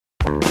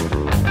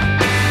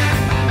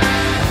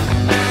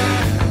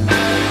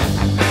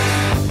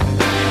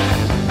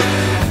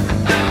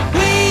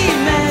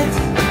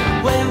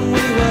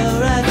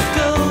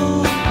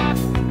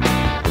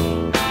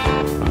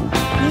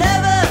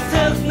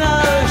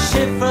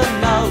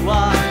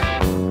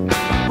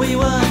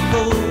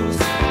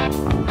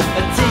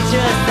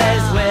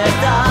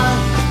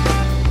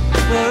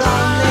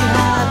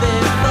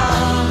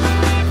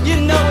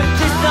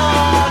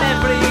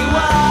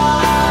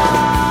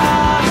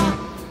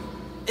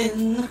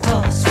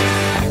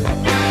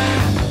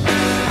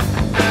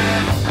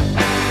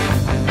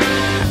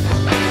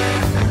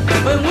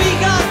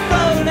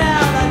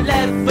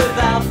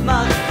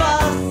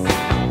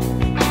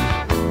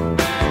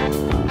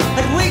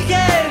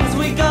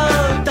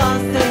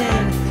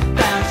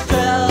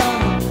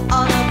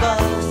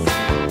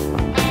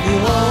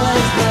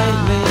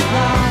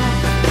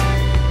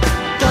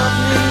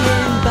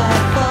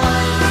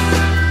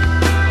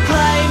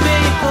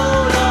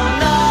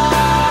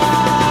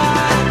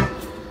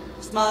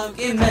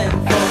smoking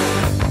menthol.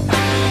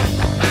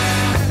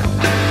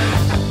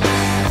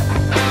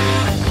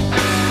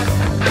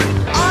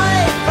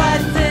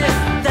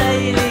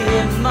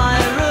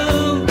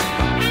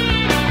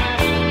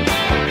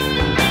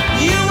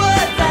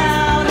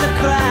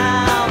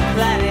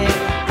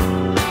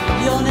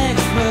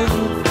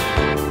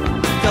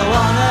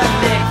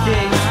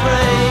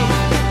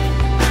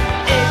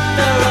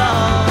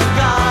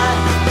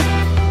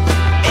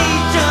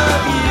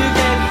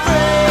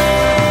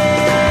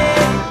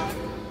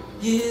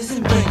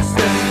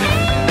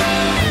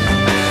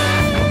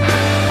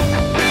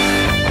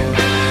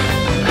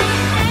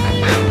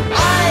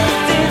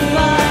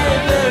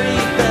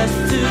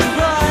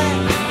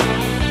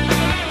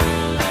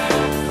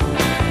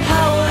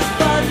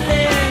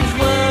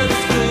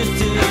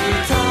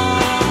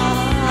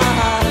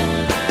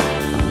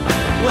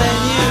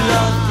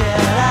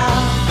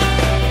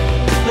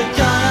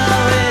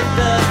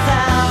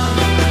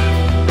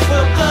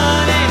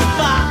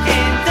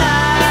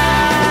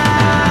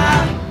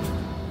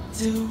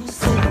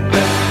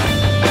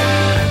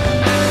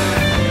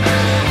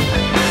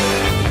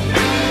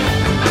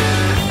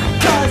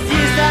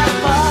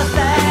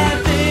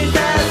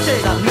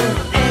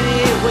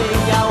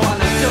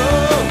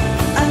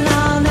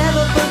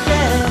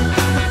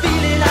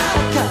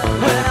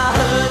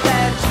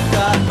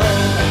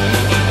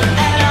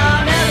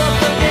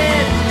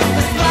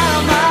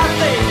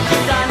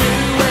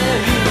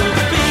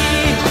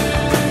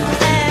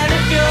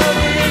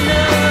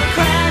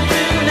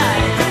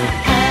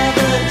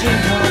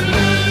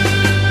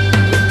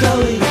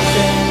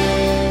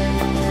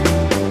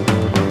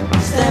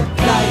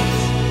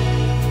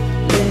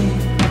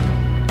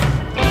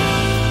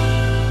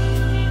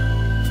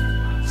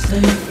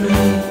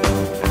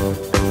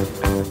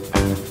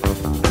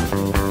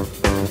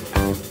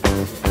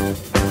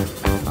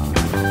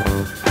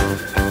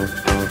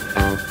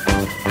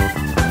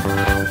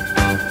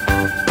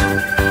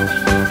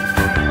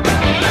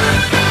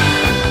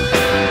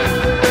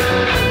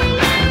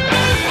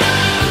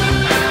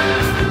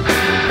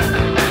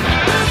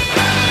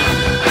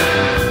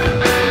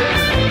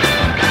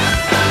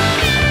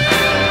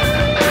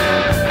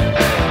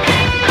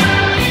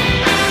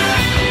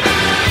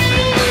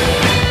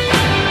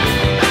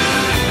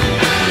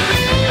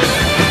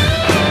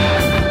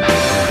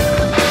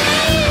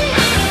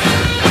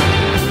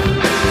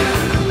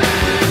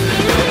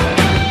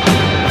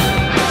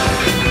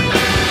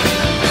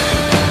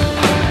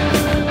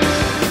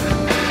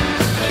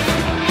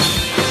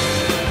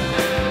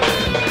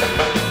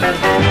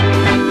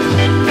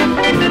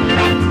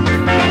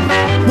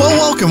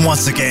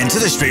 Once again to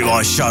the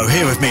Streetwise Show,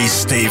 here with me,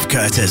 Steve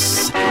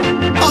Curtis.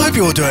 I hope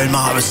you're all doing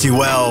marvellously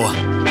well.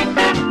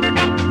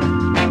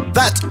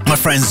 That, my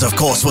friends, of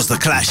course, was The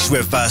Clash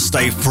with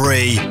Stay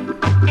Free.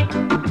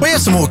 We have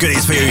some more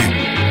goodies for you.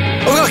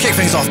 We're going to kick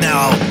things off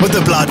now with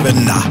the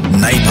Bloodman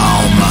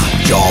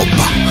Napalm Job.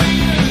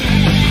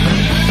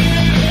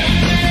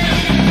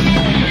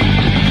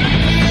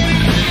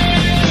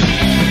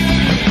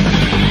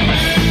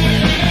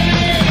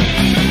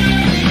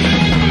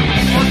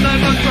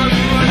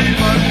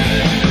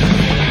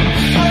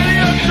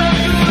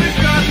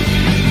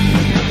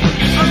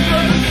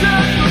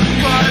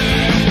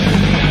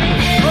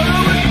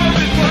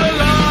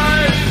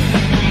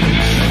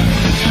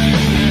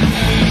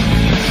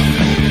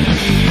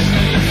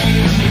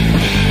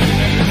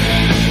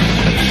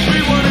 We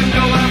wanna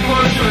go out for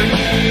a drink.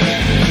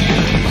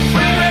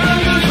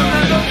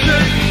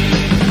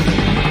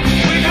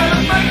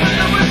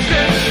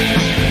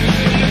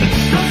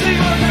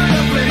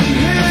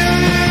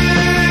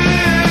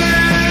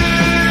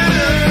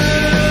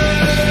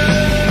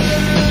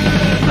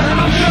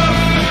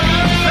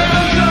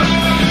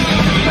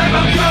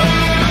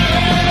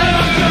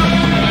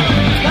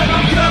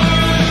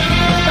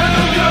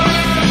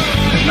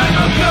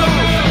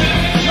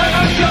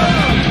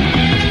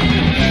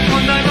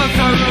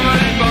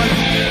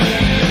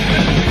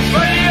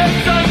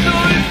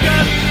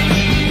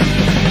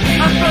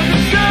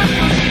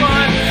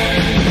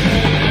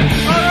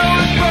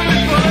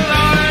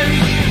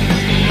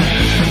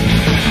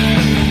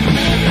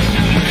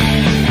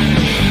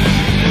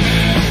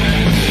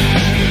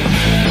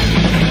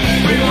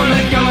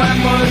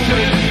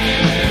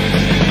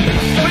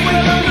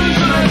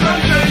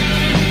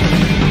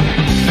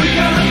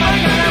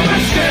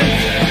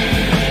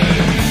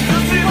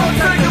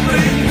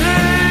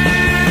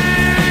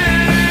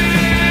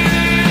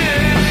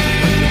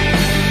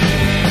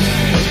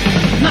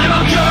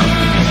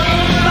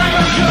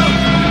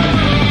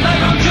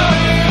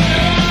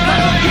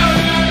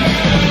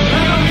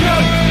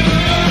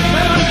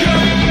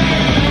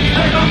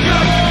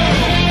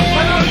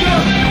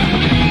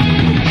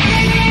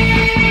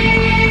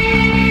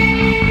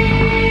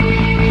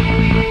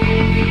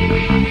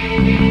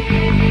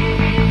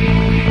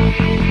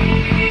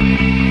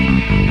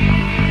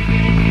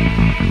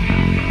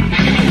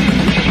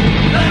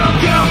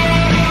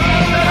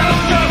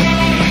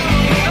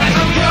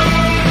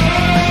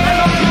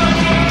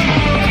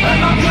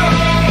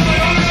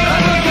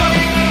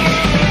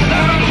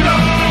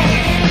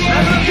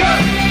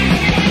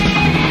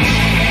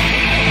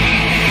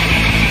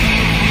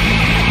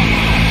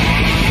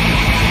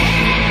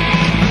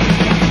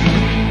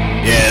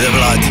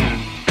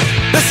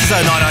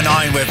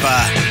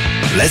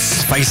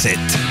 Let's Face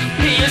It.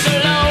 He is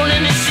alone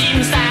and it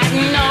seems that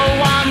no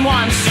one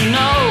wants to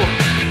know.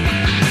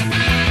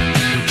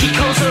 He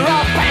calls her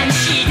up and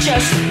she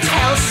just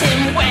tells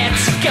him where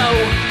to go.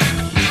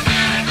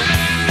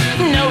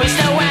 No is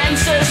no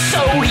answer,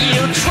 so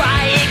he'll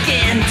try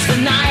again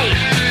tonight.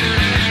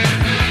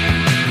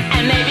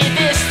 And maybe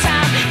this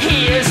time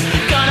he is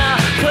gonna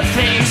put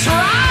things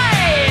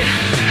right.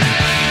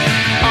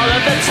 All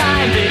of the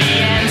time that he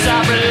ends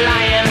up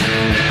lying.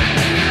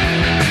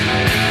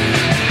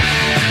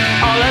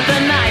 All of the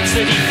nights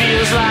that he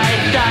feels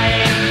like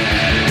dying.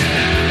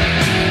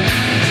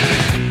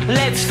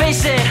 Let's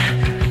face it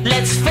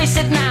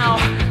now.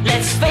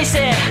 Let's face it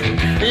now.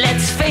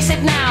 Let's face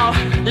it now.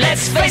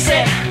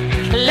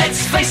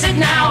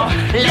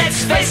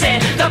 Let's face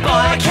it, the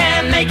boy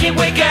can't make it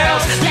with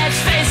girls. Let's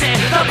face it,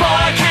 the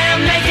boy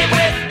can't make it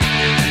with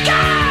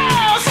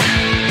girls.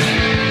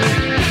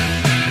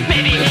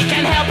 Maybe he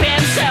can help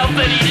himself,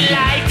 but he'd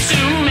like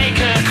to make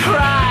her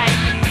cry.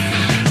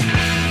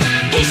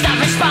 He's not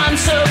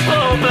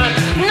responsible, but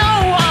no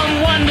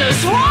one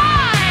wonders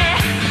why.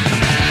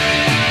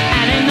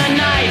 And in the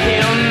night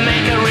he'll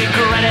make her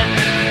regret it.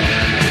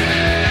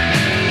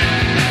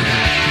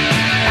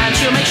 And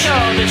she'll make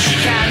sure that she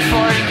can't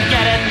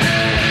forget it.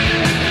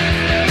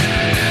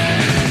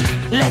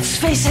 Let's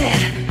face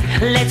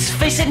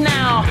it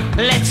now.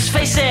 Let's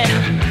face it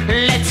now.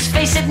 Let's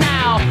face it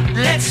now.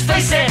 Let's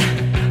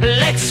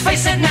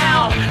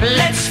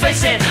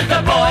face it,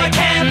 the boy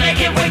can't make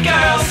it with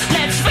girls.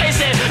 Let's face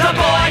it, the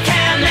boy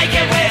can't make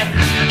it with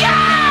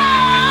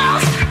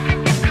girls.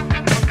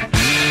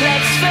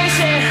 Let's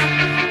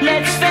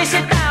face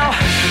it now.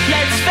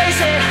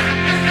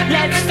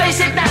 Let's face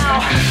it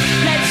now.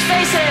 Let's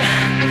face it now.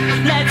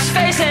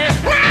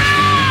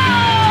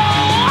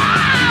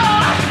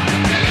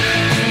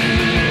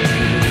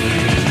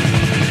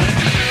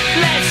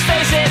 Let's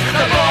face it,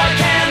 the boy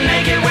can't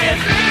make it with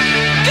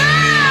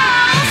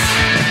girls.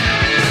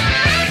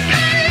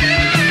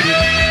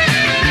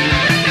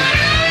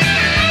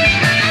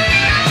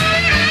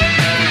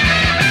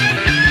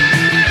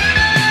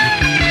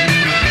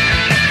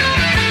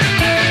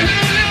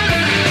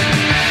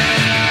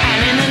 And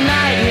in the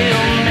night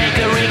he'll make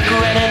her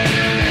regret it.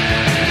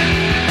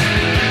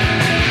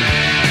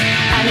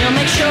 And he'll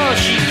make sure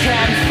she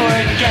can't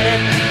forget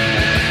it.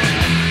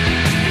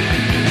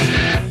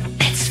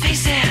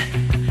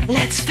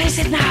 Let's face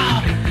it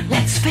now.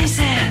 Let's face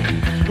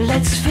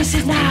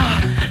it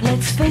now.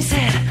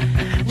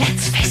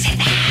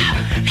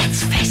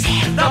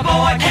 The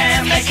boy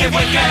can't make it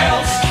with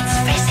girls. Let's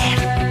face it.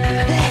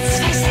 The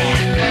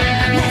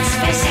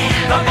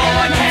boy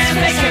can't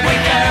make it with girls. Let's face it. The boy can't make it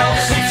with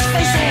girls. Let's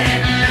face it.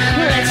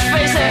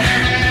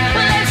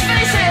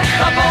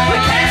 The boy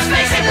can't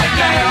make it with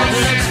girls.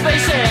 Let's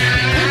face it.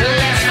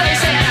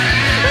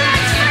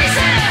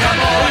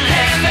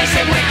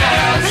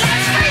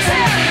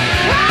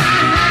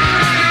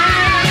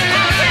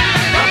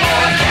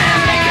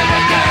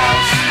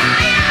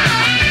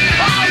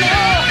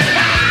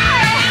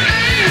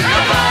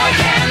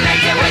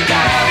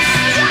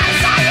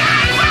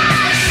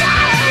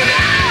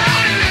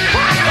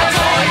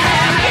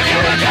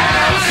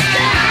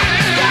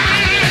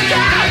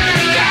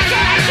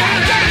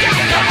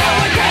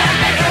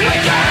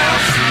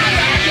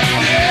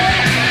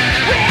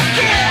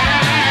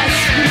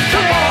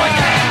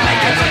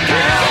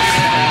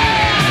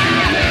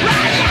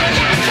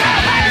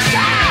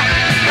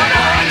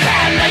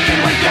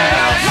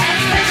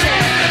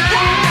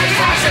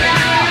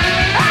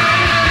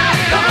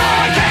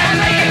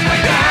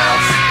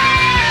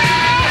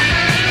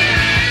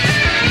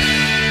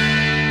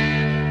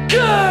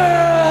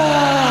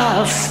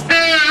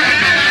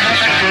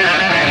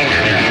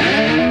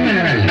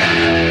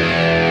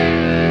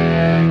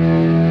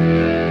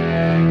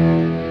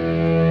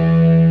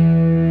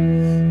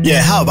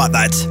 Yeah, how about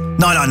that?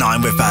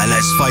 999 with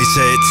Let's Face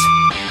It.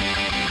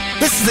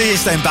 This is the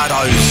East End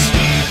Baddos.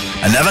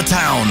 Another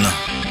Town.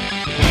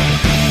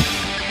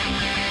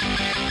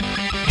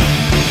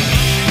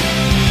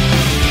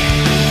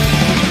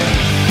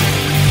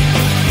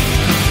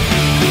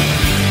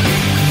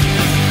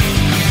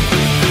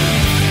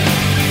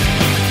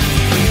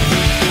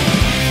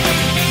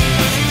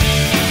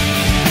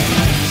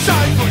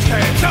 Same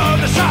footsteps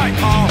on the same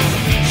path,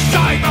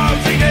 same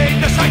moving in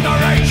the same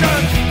direction,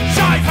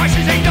 same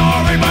faces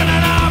ignoring one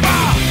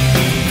another,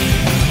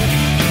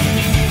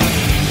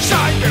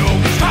 same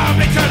buildings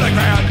tumbling to the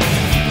ground,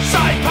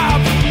 same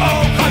pub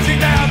all closing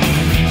down,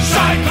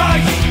 same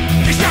place,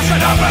 it's just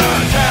another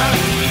town.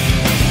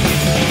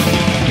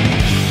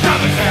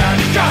 Another town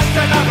is just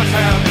another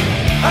town.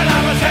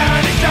 Another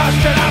town is just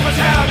another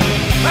town.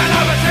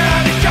 Another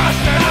town is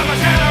just another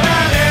town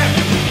around here.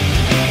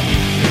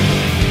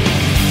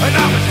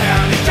 Another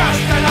town is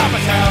just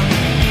another town.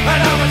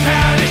 Another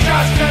town is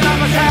just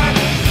another town.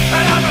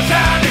 Another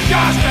town is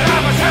just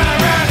another town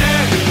around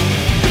here.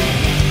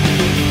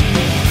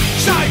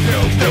 Same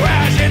bills to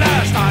ours in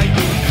our state.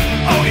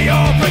 All the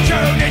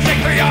opportunities it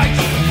creates.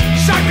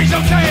 Same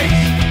resources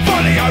for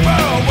the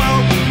overall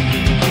world.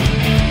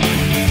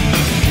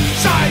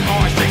 Same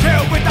eyes to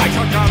kill with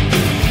data.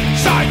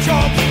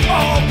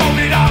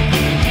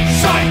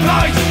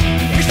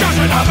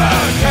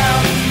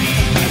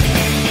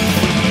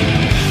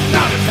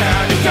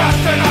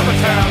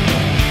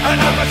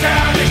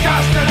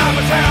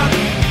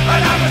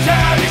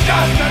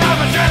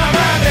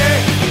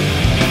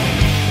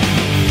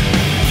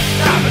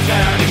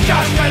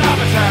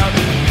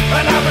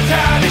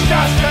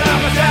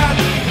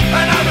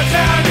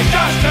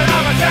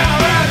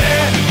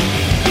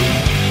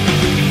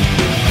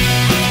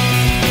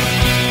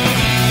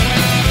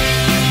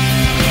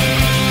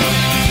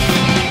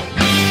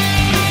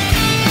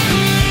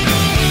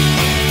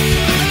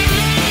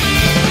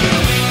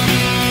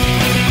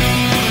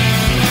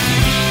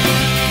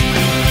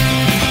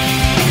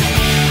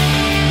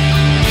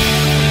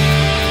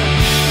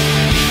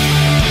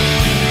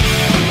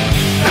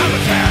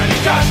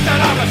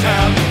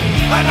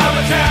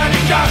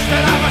 just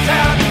another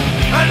town.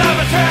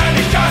 Another town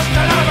is just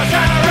another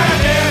town around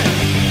here.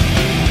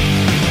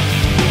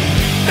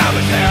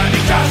 Another town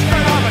is just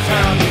another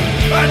town.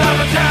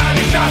 Another town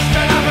is just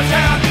another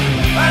town.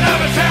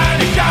 Another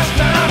town is just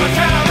another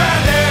town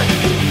around here.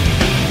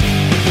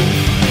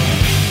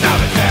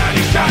 Another town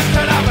is just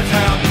another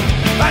town.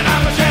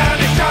 Another town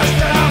is just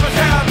another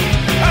town.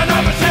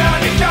 Another town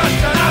is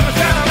just another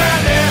town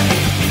around here.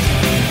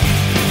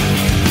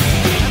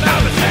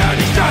 Another town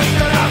is just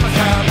another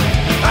town.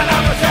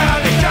 Another town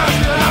is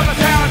just another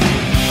town.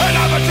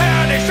 Another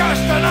town is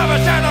just another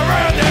town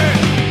around here.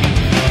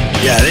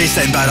 Yeah, these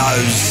then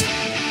Bellows.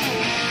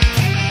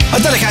 I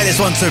dedicate this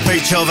one to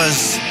Pete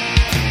Chilvers,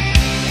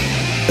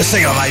 the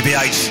singer of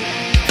ABH,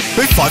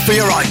 who fight for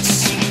your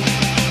rights.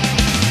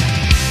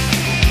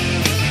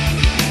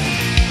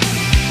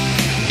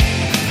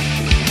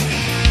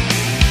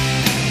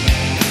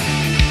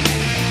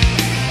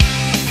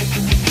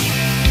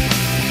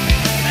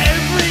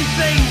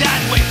 Everything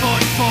that we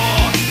fought for,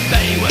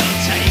 they will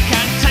take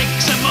and take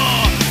some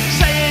more.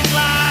 Say it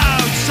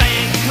loud, say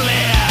it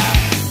clear.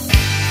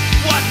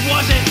 What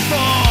was it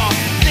for?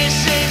 This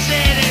is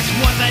it, it's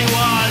what they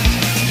want.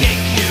 Kick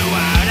you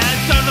out and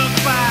don't look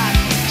back.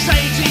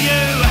 Say to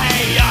you,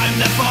 hey, I'm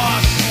the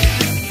boss.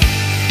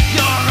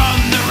 You're on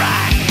the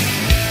rack.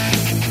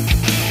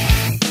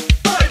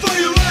 Fight for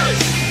your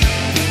rights.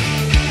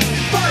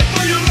 Fight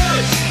for your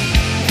rights.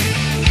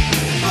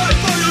 Fight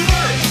for your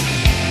rights.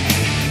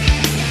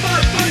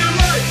 Fight for your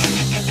rights.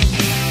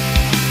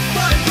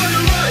 Fight for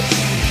your rights.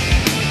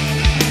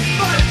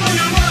 Fight for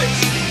your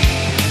rights.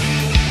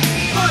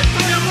 Fight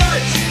for your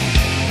rights.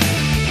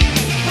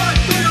 Fight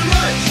for your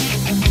rights.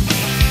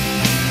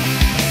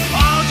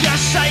 I'll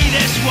just say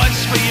this once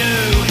for you.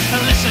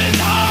 Listen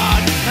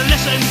hard,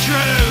 listen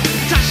true.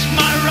 Touch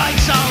my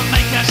rights, I'll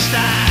make a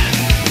stand.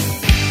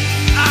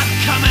 I'm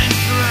coming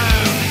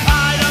through.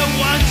 I don't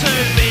want to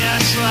be a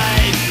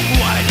slave.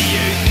 Why do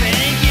you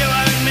think you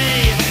own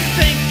me?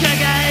 Think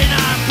again,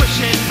 I'm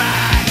pushing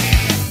back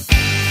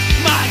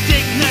my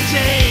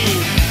dignity.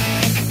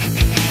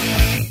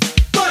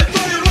 Fight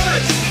for your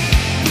rights.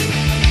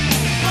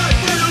 Fight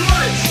for your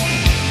rights.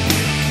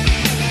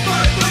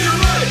 Fight for your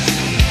rights.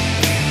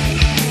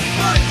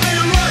 Fight for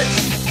your rights.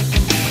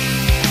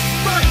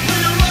 Fight for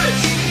your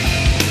rights.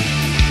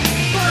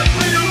 Fight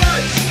for your rights. Fight for your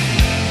rights.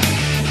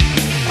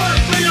 Fight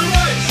for your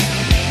rights.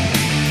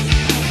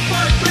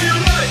 Fight for your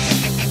rights.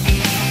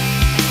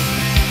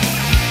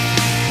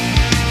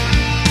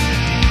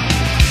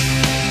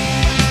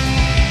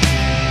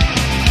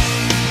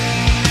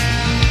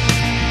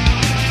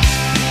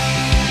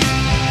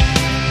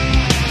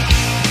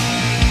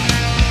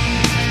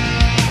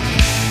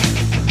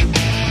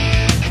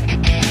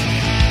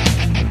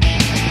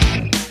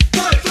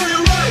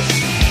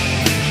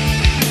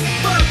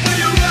 Fight for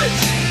your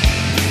rights.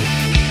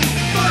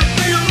 Fight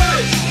for your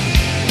rights.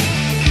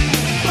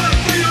 Fight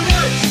for your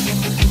rights.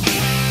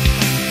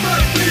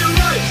 Fight for your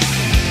rights.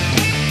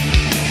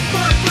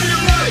 Fight for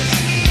your rights.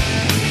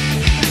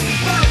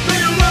 Fight for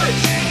your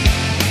rights.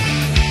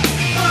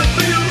 Fight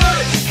for your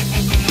rights.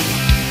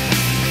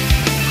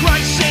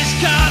 Crisis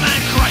come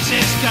and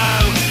crisis go.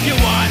 You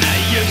wanna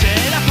use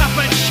it, a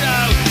puppet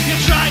show. You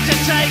try to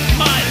take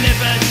my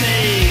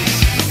liberties,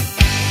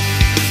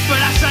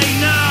 but I say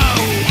no.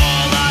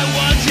 All I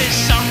want is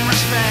some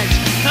respect.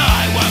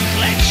 I won't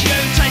let you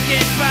take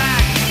it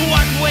back.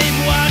 What we've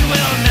won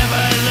we'll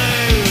never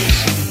lose.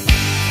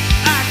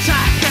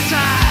 Attack,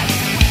 attack.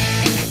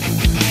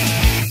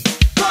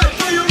 Fight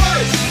for your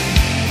rights.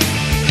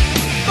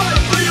 Fight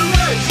for your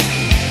rights.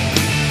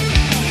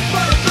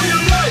 Fight for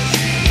your rights.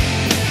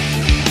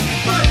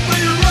 Fight for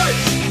your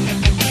rights.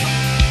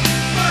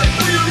 Fight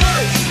for your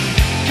rights.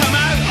 Come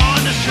out on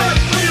the Fight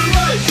street. for your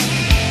rights.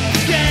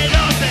 Get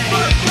on there.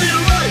 Fight for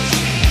your rights.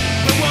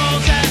 The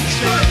walls and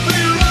streets. Fight for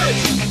your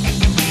rights.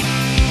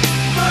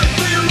 Fight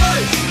for your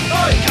rights.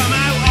 Fight. Come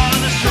out on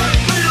the Fight street.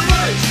 for your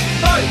rights.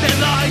 Fight. Their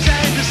lies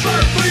and the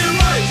Fight for your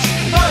rights.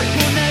 Fight.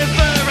 will never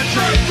Fight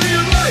retreat. for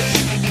your rights.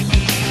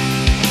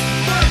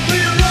 Fight for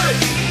your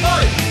rights.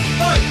 Fight.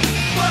 Fight.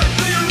 Fight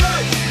for your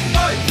rights.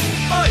 Fight.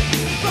 Fight.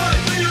 Fight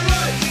for your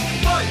rights.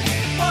 Fight.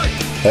 Fight.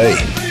 Hey,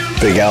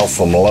 Big Al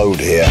from Load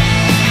here,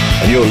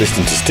 and you're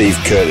listening to Steve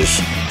Curtis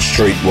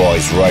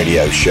Streetwise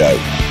Radio Show.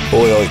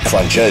 Oi oi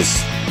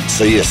crunchers,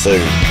 see you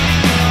soon.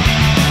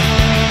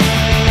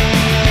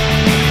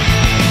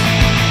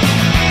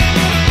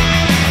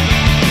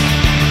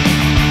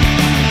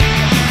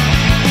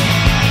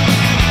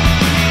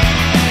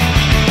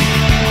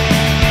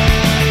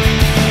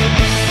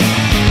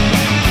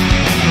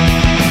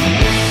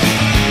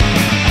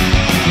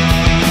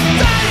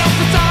 Day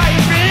after day,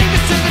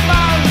 fingers to the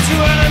bone, to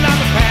earn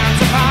another pound,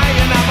 to pay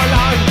another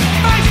loan.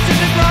 Face to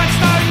the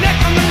grindstone, neck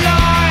on the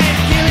line,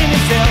 killing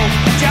himself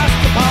just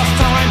to pass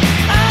time.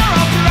 Hour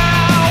after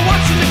hour,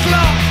 watching the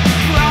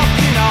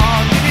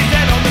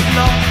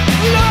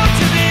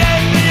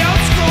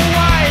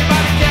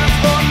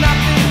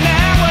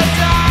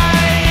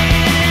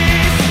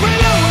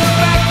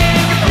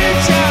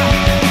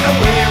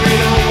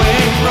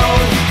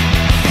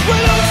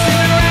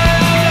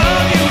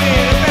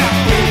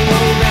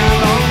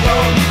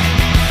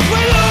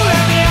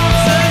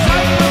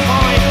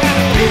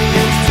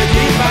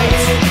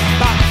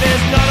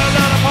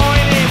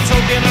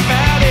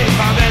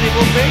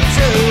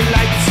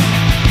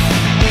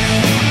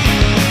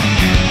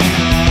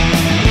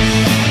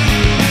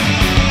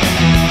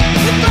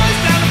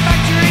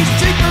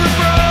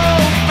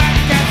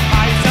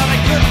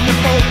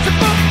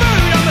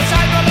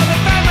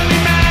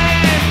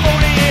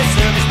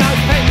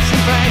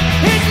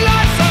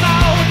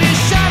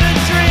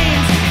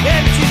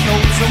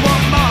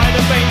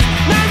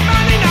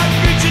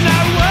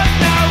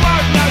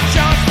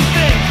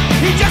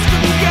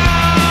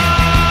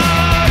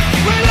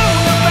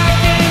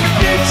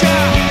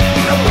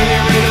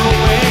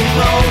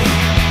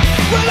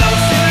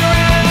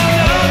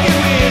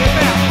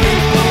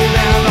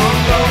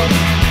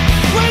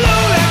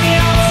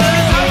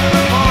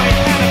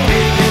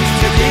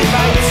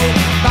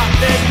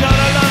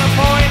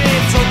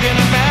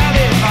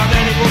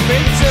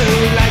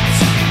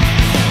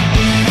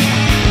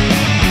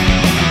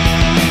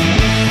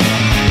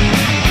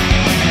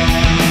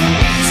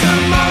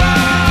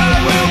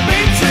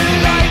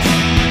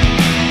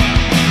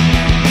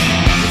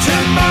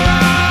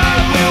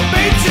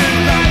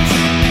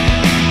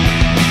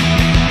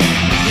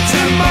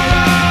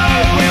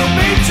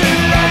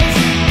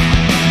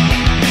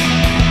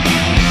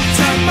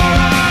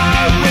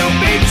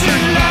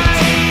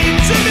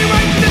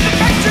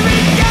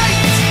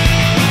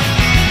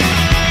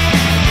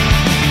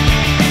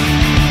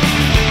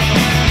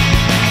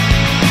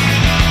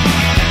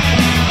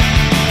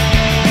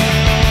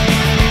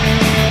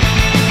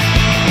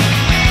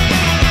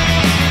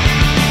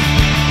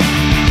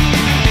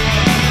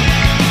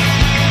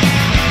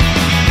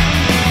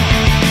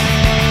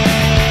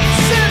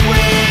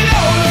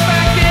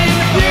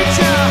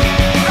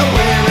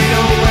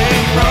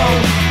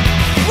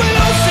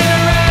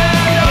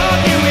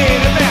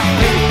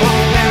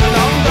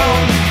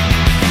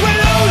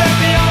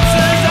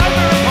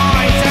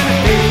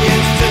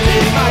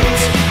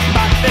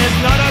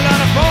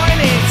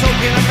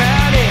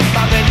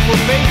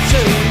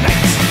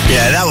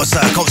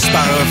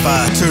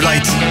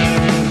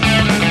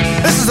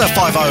a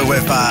 5-0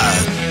 with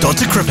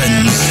Dr.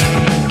 Crippins.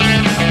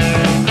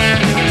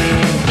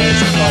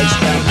 There's a place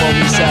down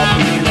Bobby South,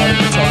 but you know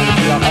the time if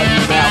you open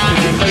your mouth,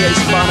 thinking me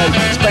it's funny,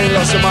 spend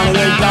lots of money,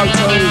 then go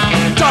to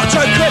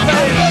Dr.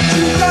 Crippins. But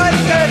you died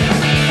again,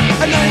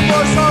 and then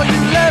was all you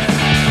left.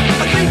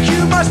 I think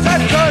you must have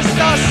cursed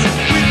us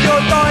with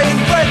your dying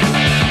breath.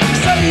 You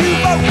say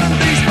you've opened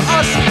these for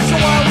us, so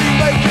are we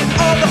making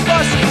all the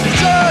fuss?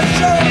 Church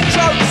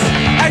chokes,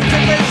 and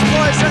Crippins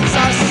poisons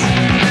us.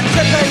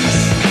 Crippins,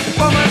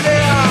 from a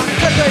near,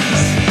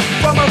 Crippins,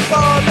 from a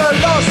far, the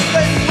last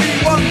thing we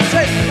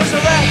wanted was a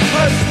rat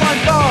close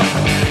wine bar.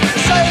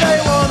 Say they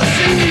wanna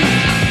see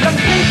young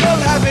people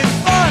having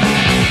fun.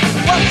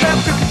 One cab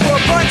cooking for a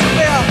pint of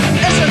beer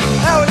isn't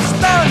how it's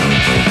done.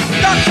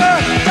 Doctor,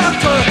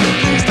 doctor,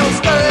 please don't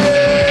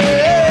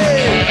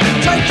stay.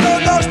 Take your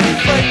nasty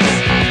friends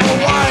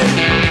away.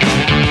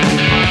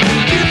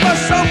 Give us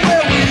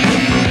somewhere we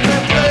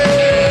can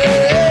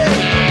play.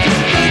 'Cause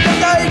the bigger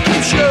they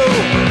keep you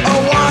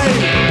away.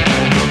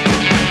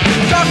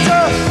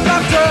 Doctor,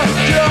 doctor,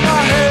 cure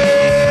my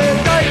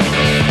headache.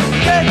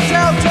 Get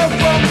out of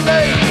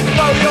Bromley,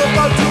 roll your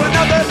boat to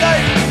another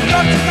lake.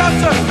 Doctor,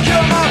 doctor,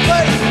 cure my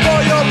pain. For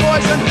your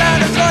boys and down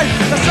the drain.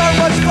 There's so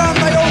much fun,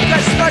 they all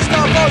get smashed.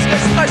 Our balls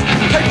get smashed,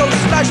 people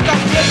slashed up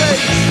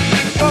Crippins.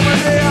 From a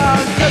near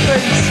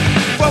Crippins,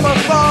 from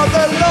afar,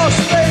 the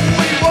last thing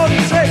we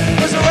wanted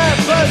was a rat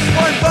first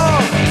wine bar.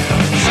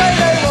 Say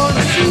they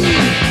wanna see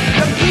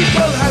young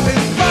people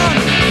having fun.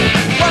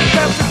 One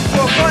cab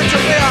for a pint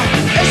of beer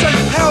isn't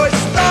how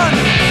it's done.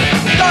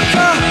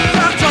 Doctor,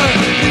 doctor,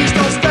 please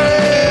don't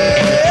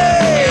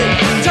stay.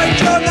 Take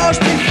your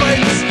nasty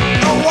friends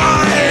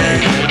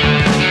away.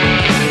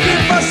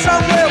 Give us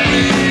somewhere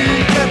we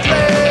can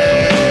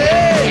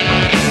play.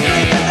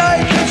 Think that they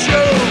can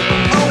show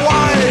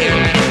away.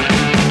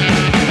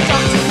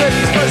 Dr.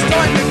 Crippins, first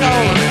time you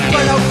know.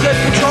 Plain old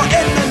Crippins, you're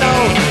in the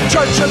know.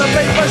 Churchill and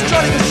Beavers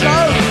joining the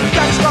show.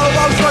 Gangsta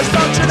Rolls Royce,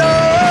 don't you know?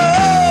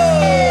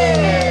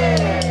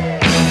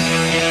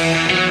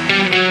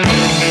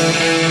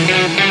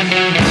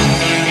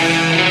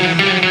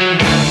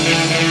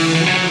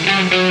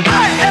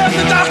 I am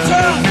the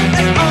doctor,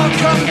 and I'll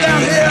come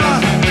down here.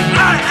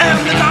 I am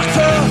the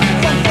doctor,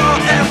 from far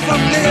and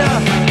from near.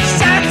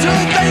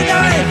 Saturday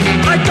night,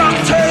 I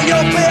doctor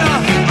your beer.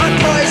 I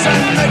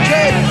poison the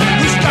kid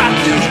who's got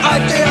new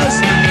ideas.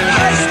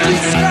 I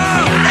street scar,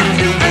 if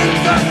you ain't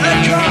got a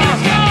car.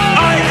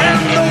 I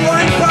am the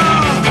wine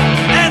bar,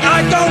 and I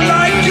don't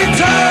like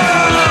guitar.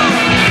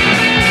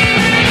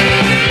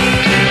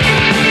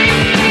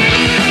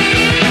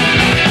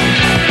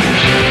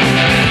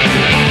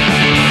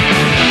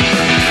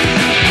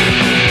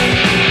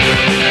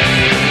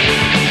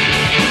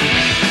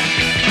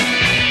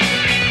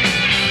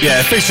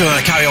 Yeah, featured on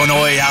the Carry On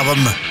Oi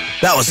album.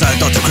 That was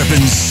Dr.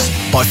 Crippins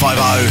by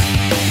 5-0.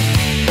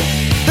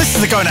 This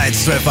is the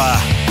Gonads with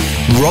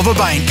Robber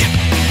Bank.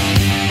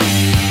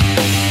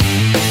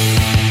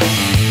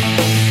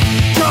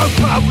 Joe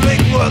Public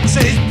works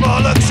his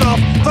bollocks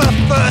off for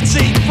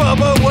 30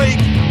 bob a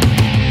week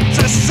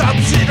to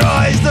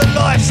subsidise the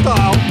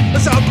lifestyle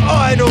of some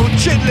idle,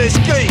 chinless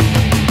geek.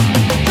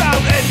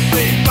 Don't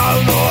envy,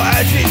 moan or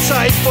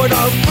agitate when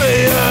I'm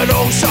being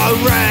also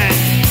ran.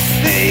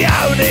 The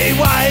only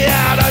way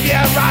out of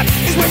your rut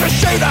is with a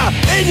shooter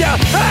in your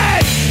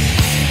head.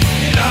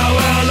 You know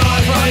our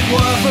life ain't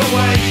worth a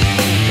wait.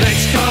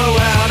 Let's go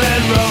out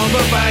and rob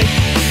a bank.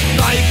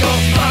 They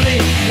got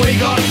money, we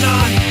got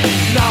none.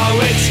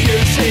 No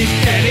excuses,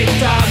 get it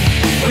done.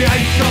 We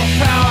ain't got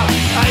power,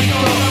 ain't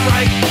got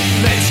rank.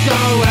 Let's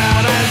go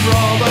out and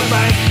rob a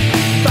bank.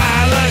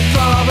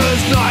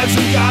 Balaclavas, knives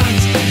and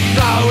guns.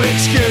 No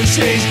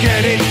excuses,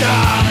 get it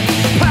done.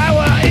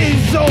 Power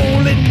is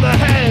all in the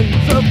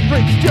hands of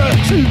rich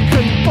jerks who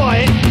can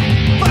buy it.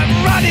 But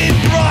running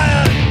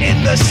riot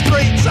in the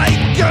streets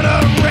ain't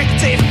gonna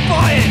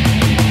rectify it.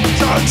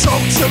 Don't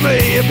talk to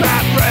me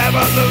about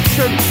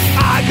revolution.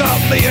 I got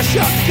me a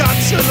shotgun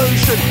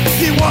solution.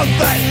 You want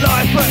that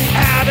life, but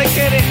how to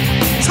get it?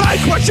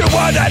 Take what you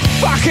want and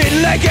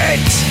fucking leg it.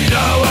 You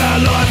know our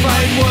life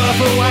ain't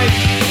worth a wait.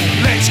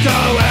 Let's go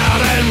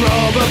out and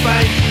rob a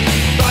bank.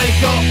 They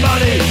got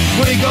money,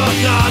 we got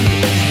none.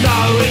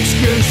 No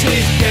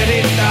excuses, get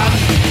it done.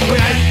 We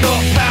ain't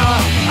got power,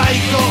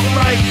 ain't got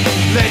rank.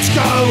 Let's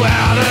go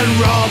out and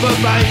rob a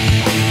bank.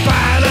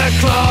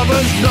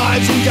 Balaclavas,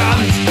 knives and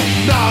guns.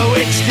 No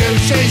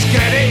excuses,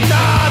 get it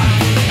done.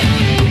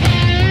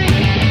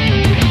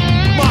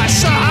 My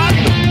son.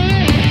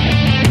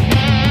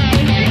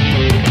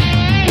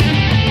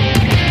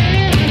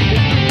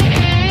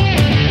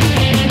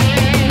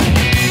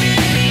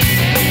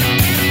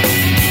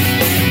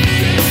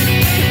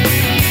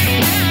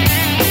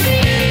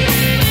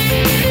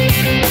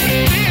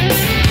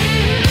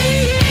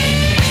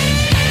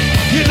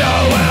 You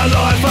know our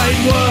life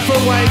ain't worth a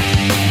wait.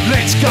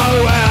 Let's go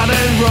out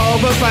and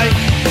rob a bank.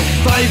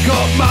 They've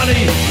got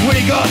money,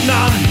 we got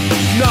none.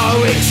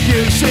 No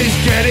excuses,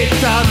 get it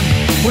done.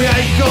 We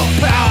ain't got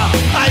power,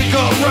 ain't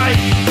got rank.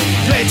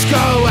 Let's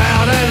go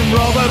out and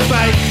rob a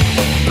bank.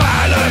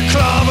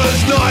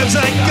 Balaclavas, knives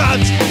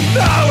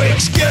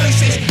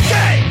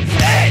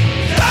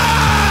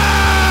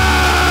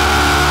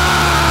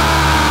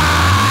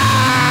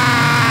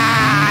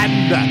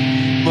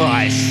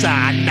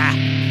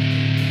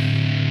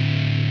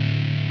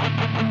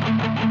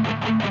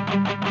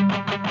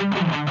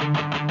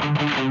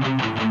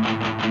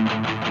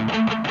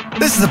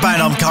This is the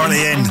band I'm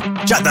currently in,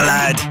 Jack the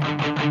Lad,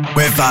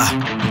 with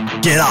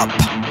Get Up.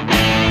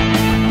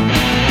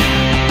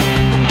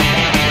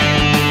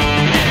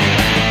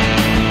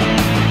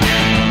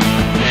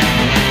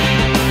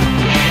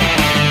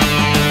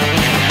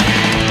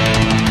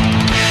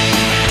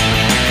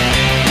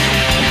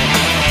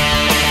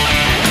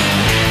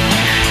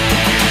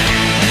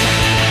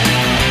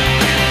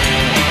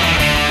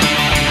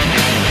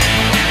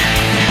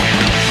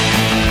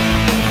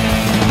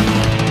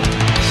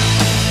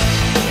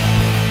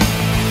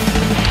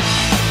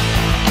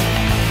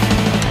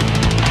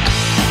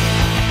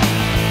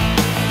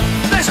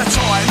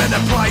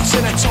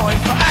 And a time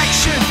for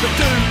action, but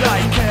do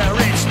they care?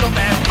 It's not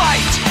their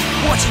fate.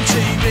 Watching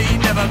TV,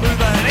 never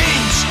move an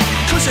inch,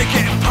 cause they're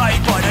getting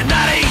paid by the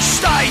natty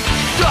state.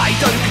 They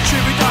don't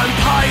contribute, don't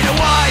pay the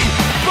way,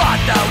 but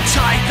they'll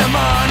take the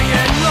money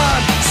and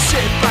run.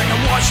 Sit back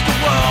and watch the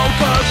world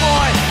go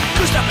by,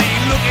 cause they'll be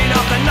looking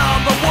up the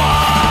number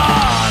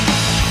one.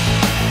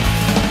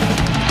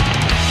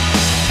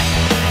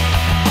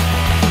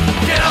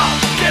 Get up,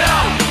 get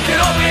up, get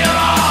off your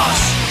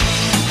ass.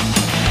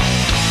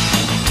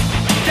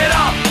 Get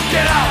up,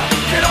 get out,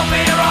 get off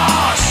of your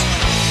ass.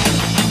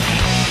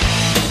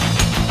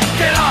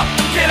 Get up,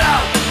 get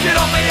out, get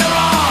off of your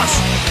ass.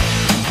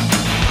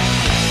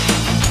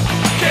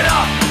 Get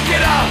up,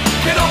 get out,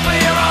 get off of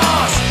your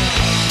ass.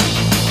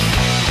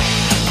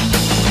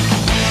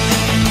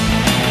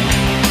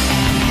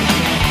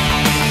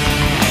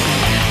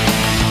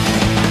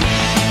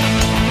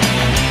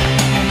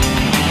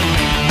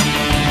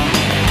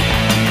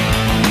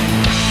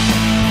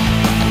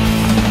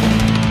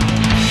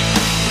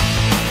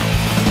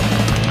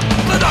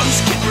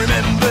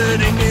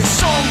 Remembered in this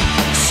song,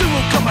 soon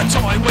will come a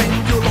time when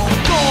you're long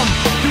gone.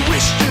 You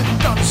wish you'd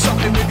done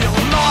something with your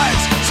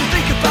lives, so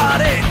think about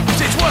it, cause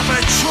it's worth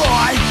a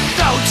try.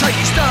 They'll take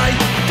each day,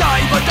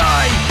 day by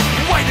day,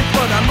 waiting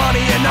for the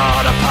money and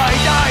not a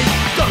payday.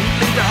 Don't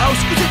leave the house,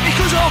 is it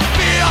because of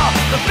fear?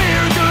 The fear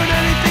of doing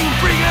anything,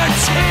 bring a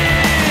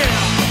tear.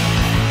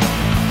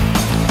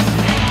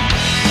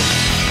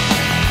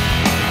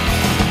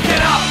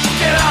 Get up,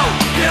 get out,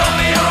 get off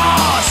of your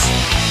ass.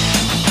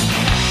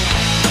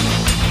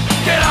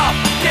 Get up,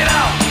 get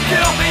out,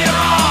 get off of your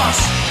ass.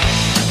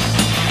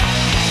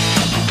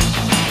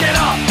 Get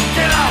up,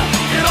 get out,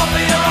 get off of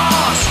your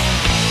ass.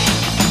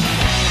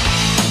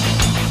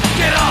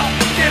 Get up,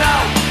 get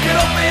out, get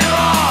off of your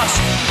ass.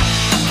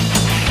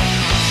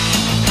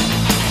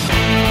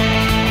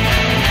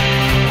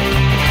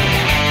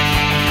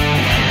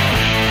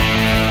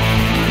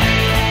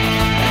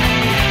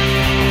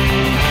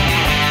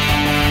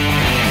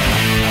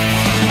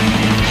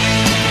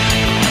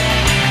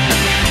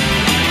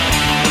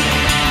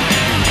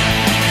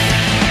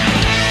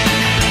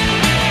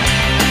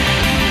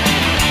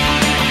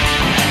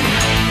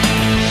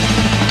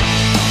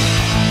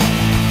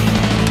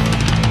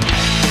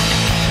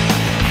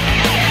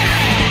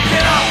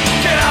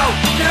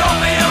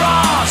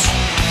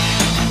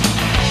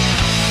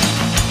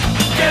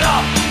 Get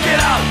up, get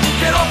out,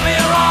 get off of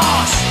your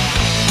ass.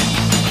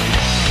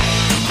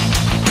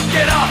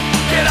 Get up,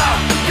 get out,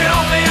 get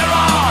off of your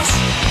ass.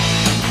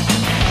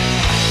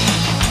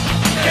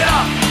 Get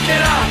up,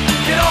 get out,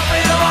 get off of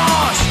your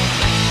ass.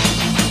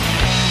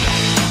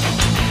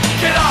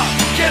 Get up,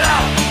 get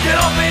out, get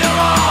off of your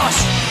ass.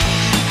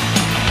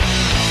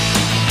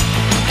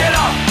 Get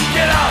up,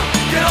 get out,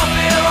 get off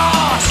of your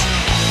ass.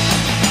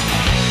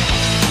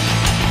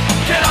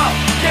 Get up,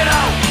 get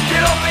out,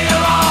 get off of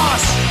your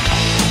ass.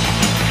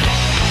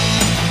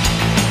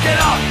 Get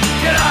up,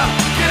 get out,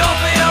 get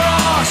off of your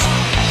ass.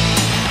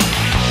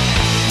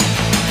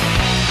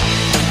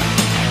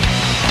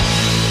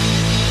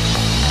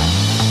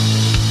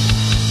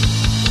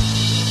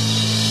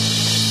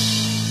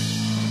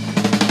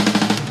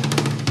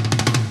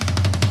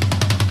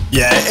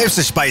 Yeah,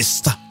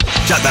 Ipswich-based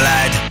Jack the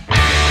Lad.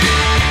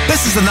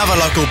 This is another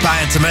local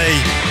band to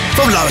me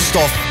from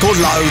Lowestoft called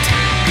Load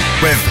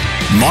with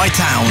My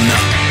Town.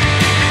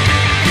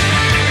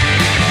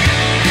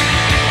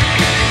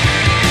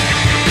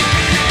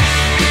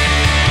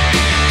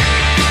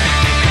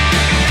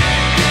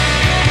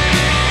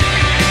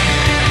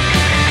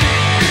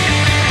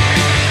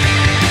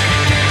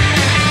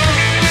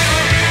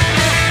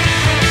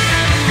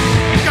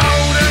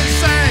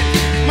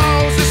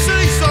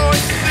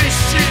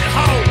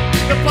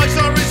 The place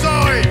I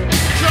reside,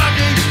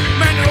 druggy,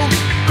 mental,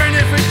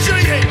 benefit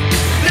cheating.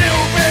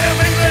 Little bit of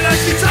England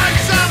actually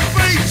takes some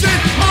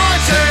beating. My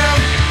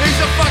town,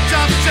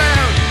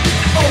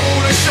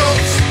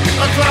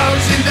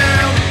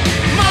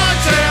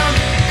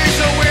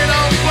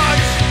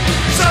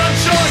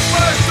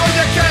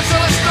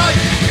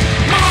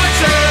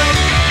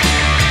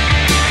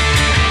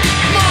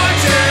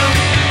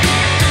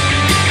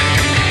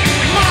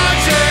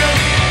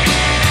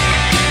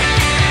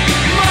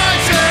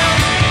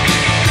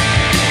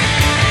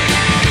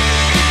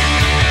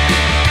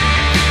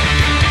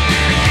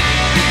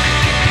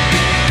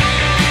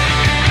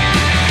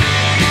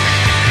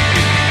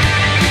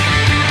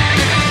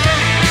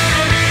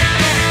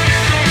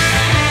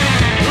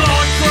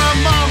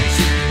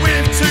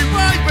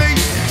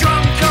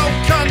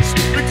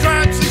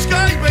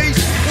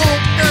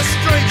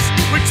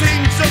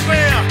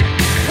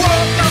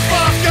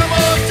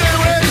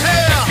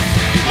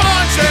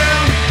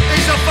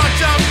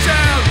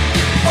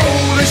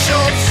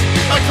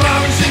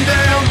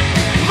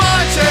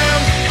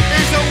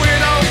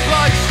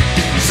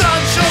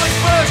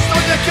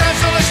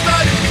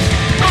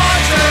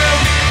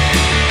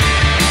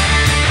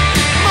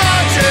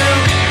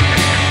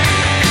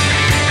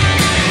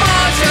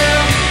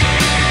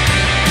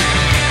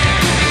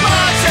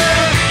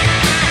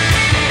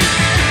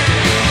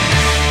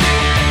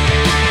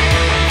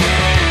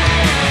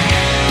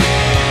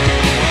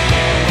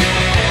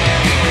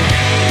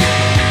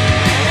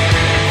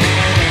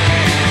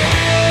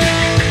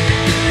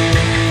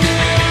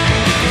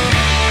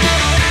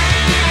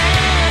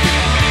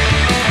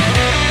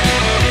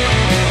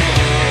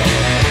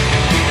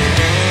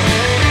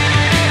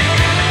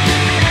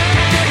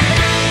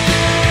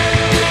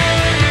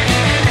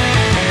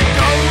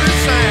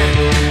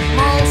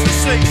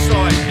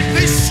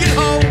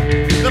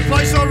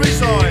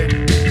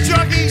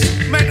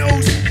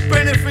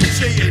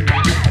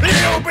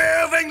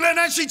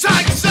 and she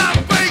takes a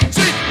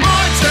beating.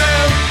 My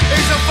town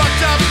is a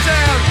fucked up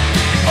town.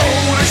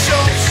 All the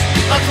shops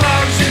are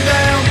closing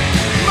down.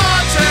 My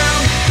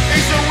town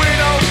is a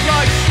widow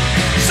place.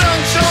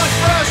 Sunshine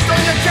first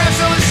on your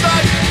council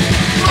estate.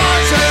 My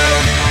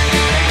town.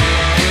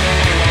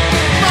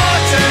 My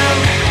town.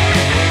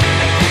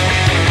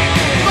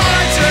 My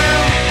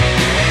town.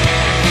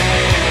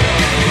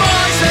 My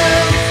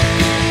town.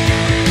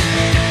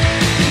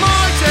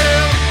 My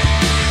town.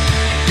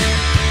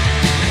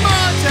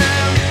 My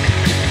town.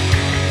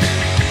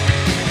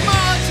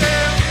 My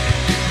town.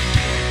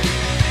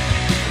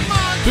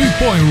 Boot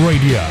Boy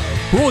Radio,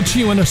 brought to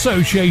you in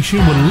association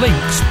with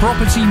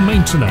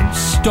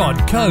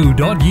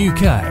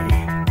linkspropertymaintenance.co.uk.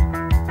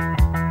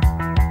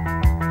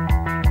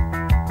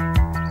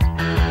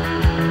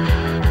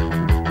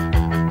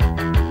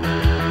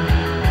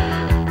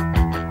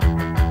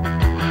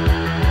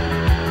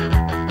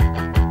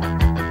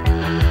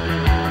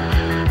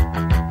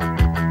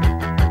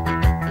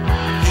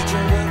 He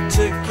turned up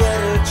to get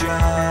a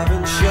job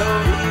and show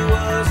he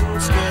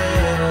wasn't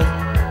scared.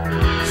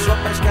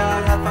 Swapped my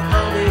scar at my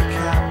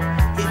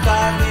handicap. He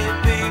thought he'd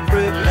be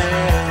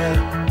prepared.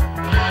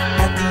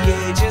 At the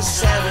age of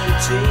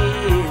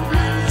 17, he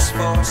was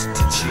forced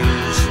to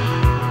choose.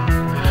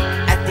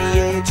 At the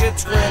age of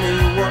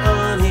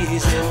 21,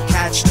 he's in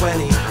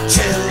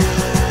catch-22.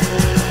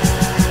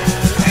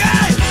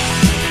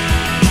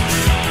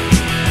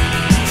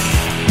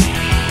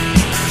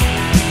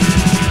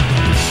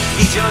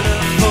 He joined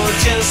up for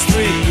just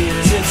 3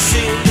 years. It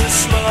seemed a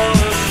small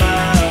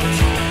amount,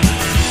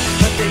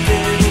 but they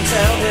didn't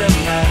tell him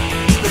that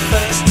the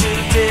first 2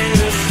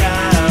 didn't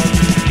count.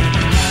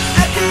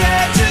 At the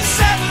age of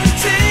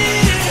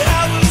 17,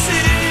 how was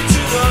he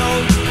too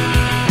old?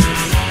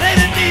 Then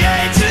at the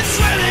age of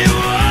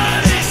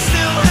 21, he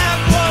still had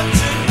 1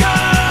 to go.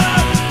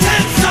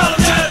 Tin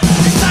Soldier,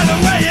 he's not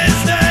away his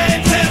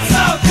name. Tin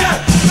Soldier,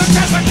 the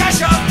cash for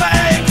cash on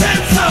fame.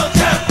 Tin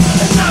Soldier,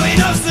 and now he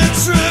knows the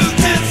truth.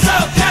 Tin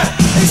Soldier,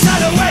 he's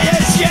not away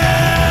his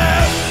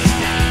youth.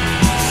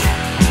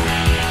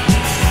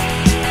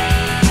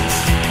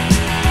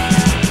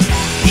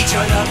 He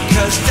joined up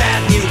 'cause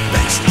Dad knew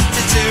best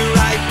to do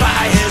right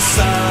by his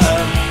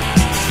son.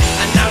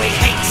 And now he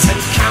hates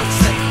and counts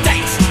the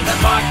dates that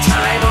mark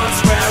time on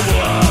square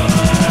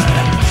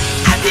one.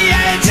 At the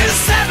age of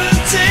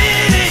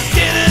 17, he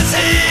did as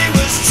he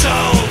was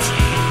told.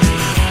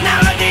 Now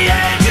at the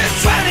age of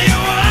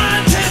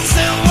 21, Tin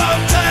still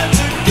won't turn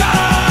to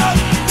gold.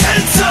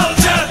 Tin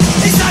Soldier,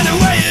 he's signed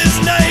away his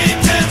name.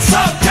 Tin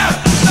Soldier,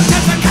 the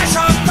cash for cash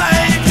on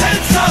fame. Tin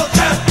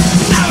Soldier,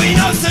 now he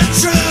knows the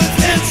truth.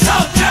 Tin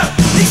Soldier,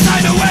 he's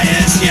signed away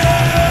his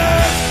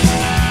youth.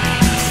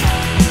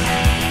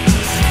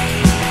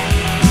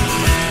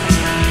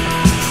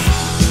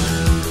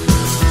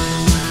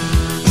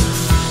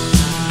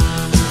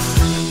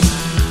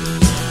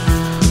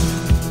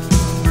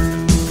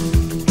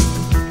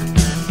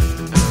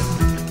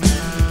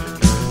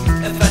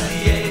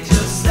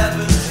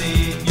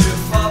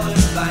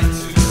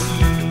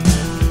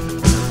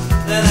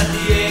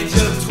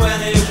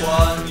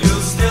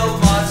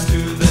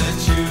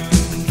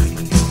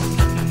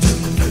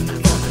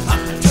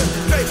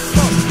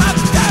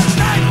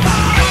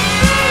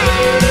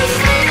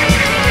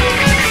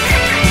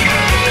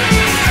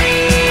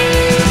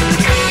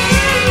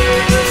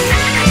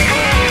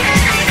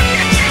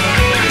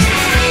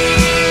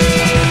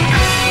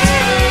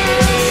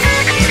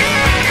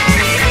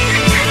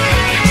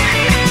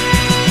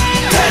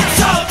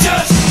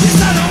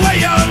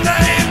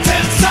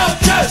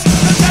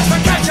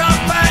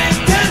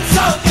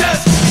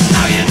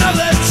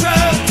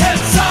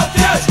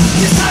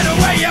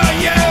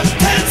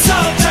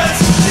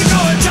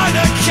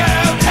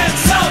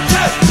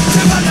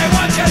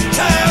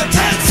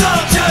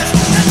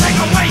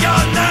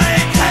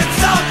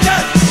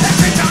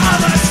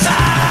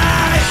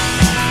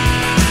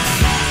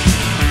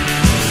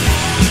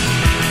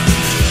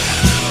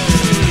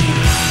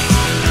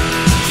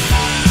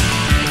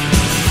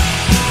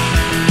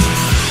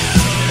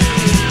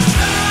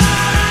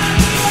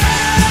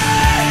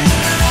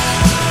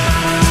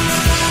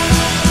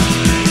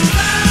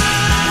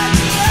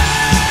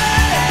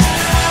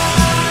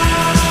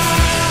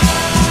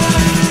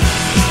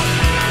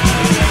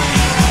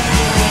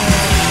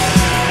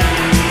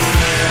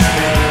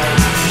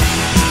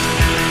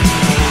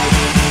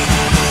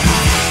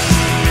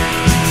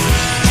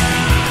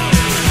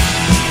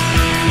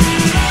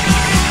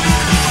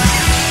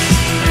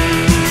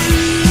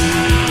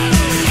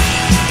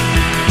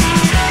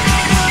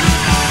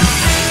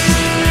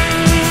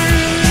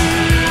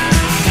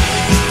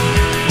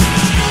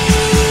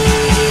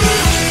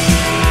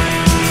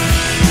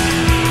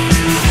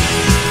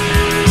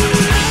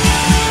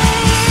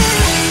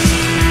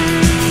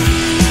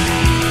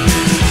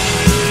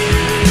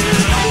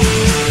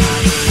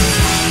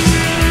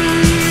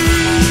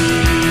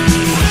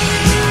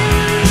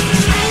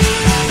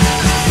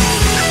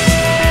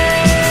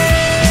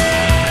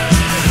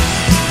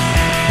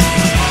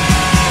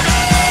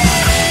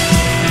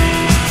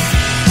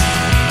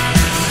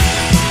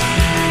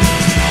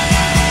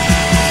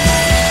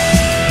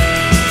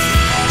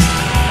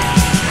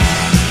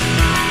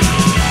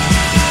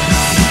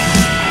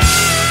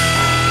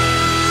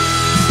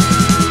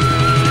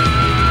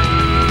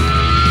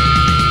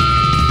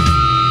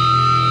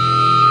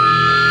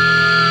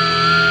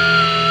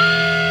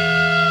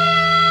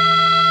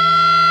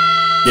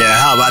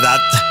 How about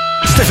that?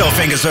 Stiff Little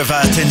Fingers with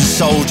Tin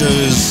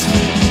Soldiers.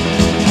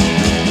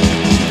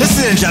 This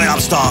is the Angelic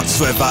Upstarts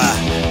with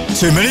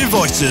 2 Million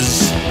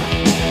Voices.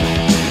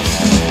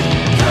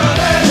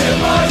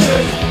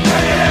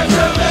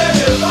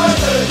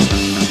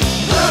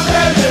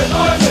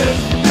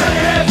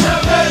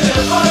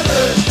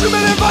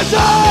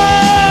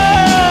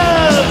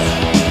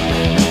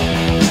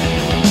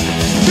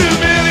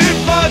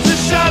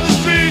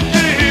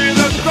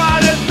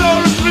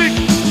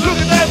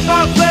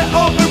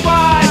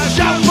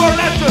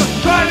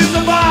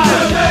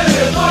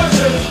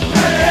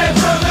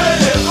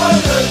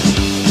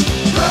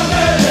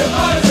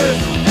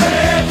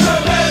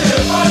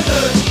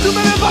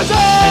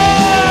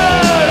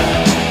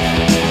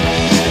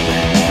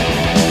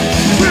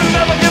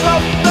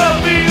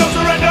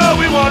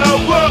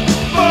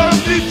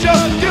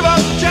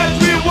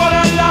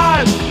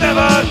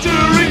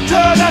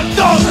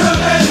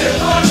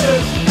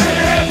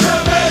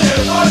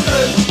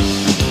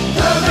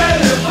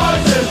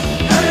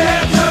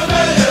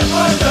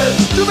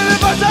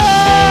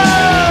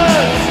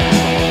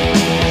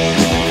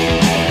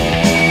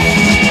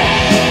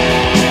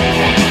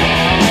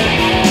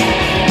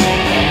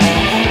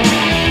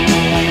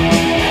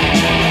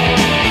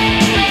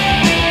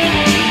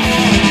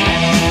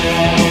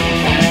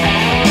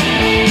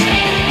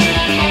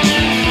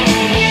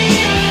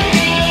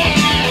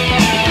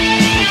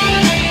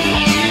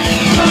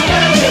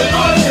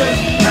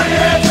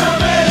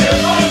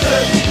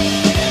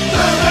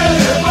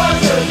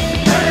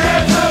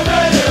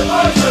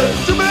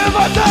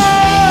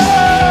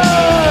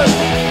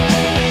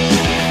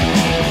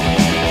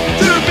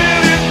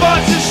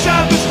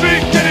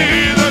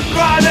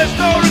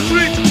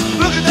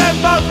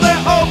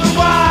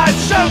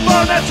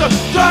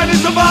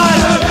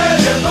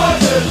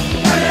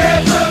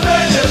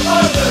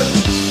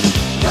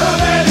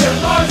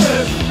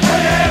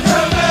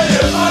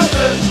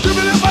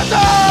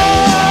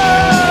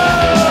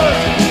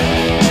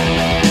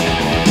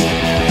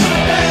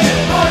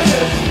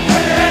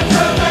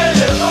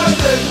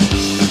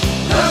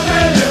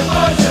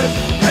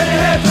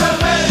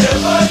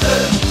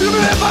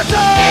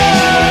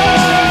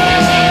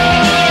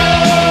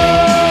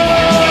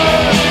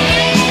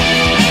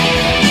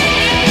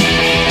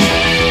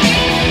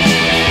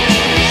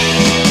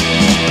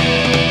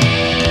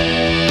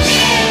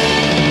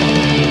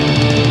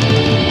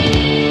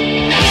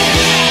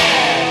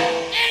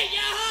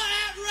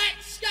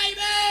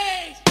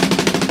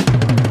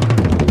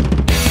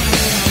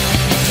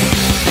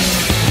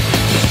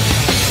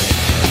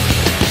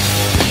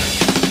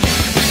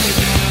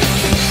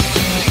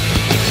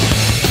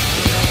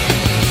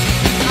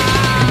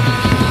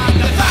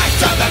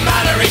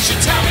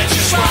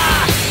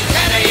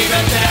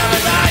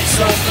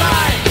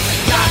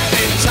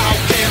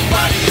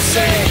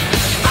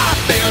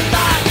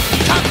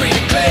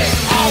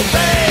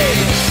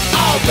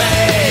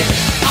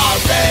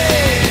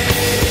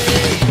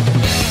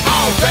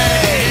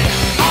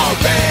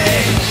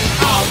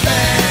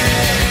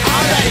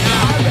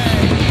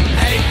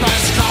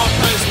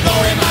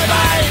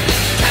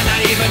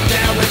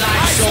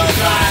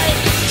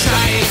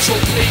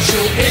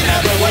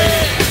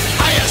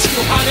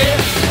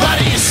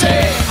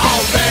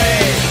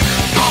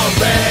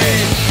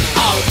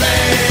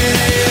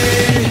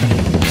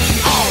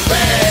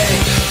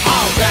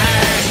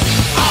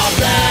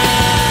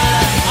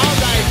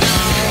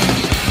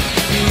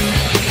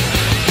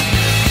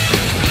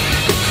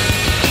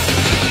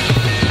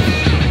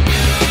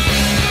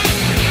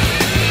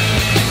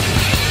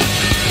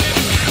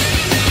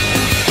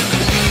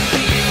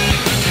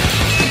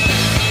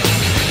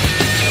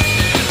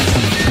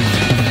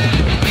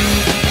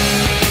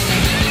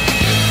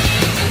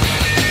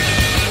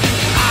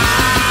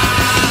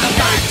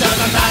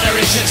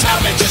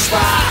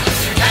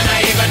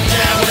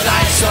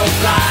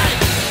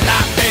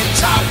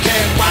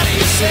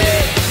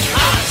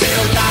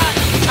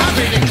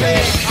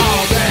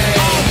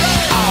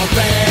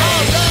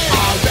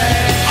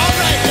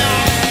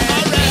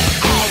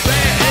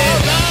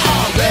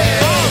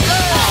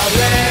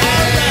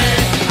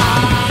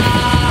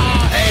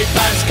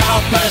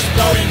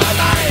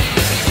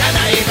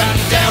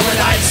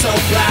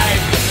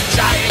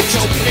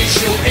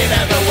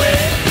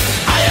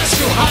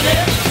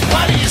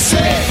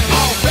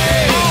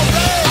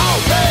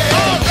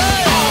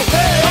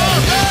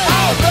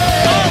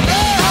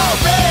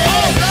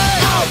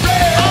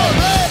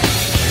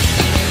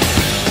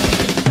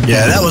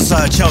 Yeah, that was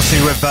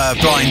Chelsea with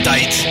Blind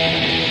Date.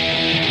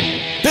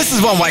 This is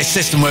One Way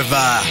System with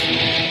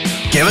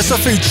Give Us a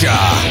Future.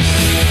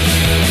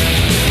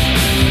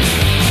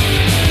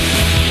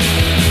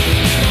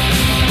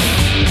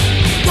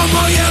 One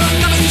more year and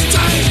nothing's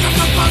changed. Got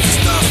my boss is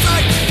still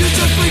straight. You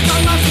just freak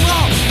on life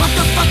for. What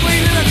the fuck we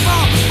in it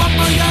for? One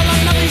more year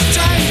and nothing's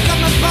changed.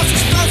 Got my boss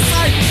is still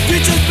straight. You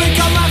just freak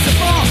on life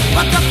for.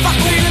 What the fuck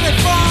we in it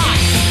for?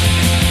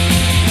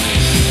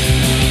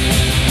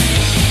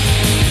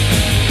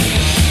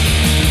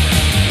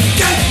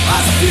 Give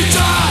us a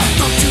future.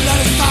 Don't you let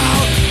us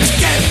down. Just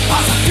give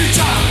us a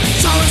future.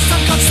 Show us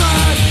some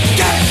concern.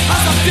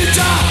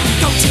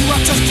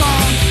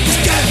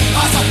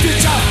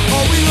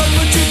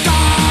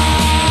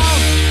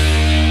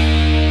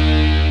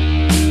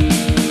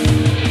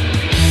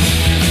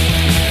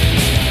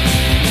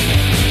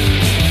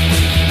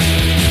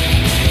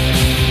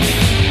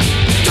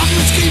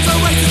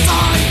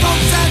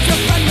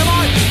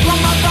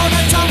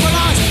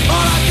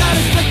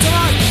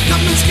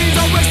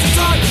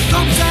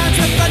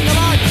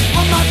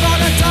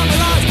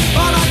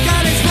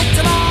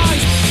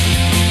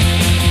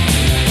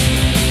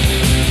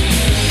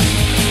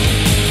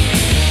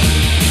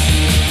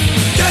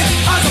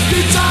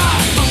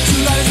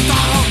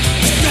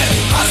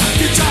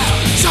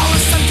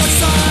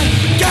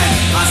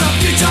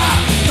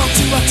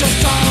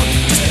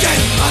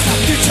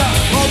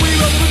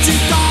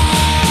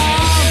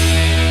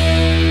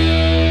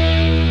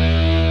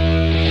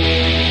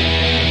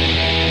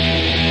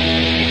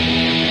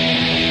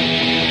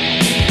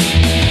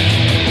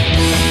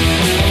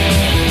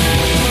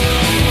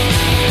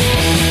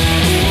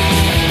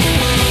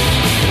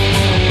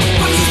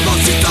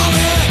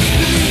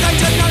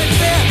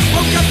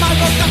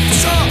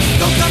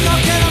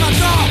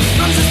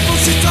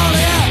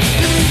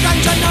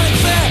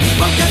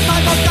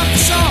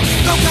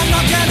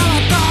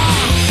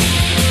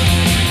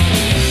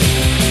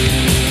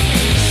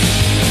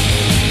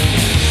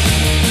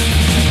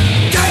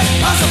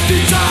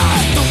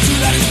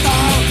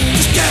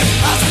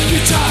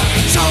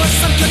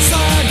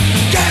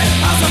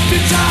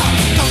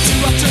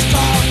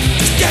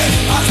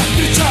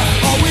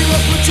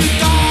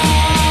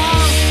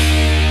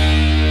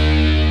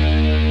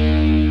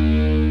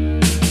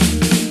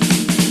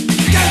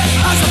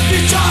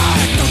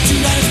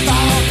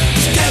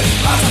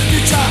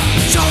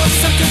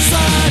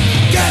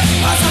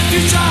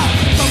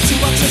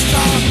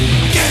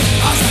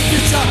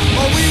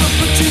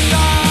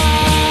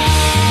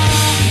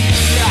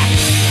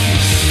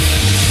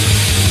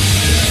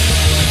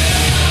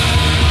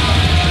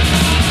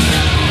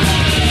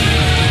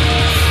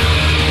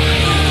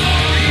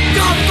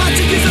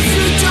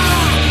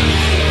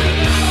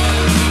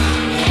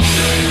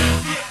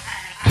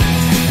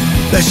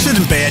 There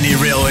shouldn't be any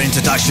real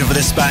introduction for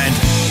this band.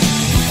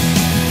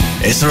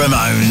 It's the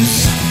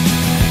Ramones.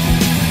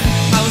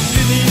 I was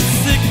feeling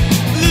sick,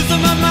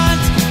 losing my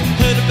mind.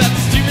 Heard about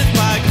the streamers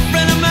by a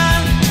friend of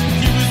mine.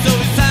 He was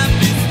always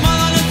happy, smile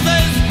on his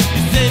face.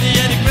 He said he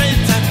had a great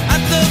time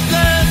at the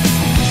place.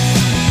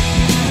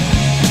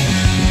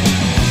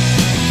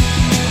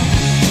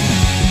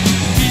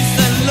 Peace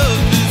and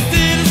love is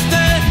here to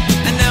stay.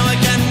 And now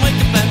I can wake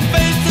up and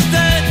face the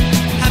day.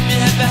 Happy,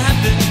 happy,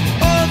 happy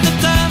all the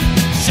time.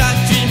 Shot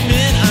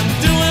dreaming, I'm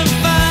doing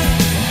fine.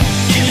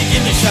 Give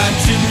me shot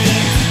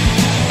dreaming.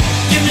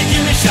 Give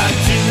me shot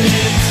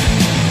dreaming.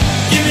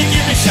 Give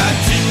me shot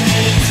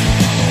dreaming.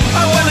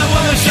 I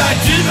wanna shot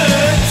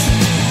dreaming.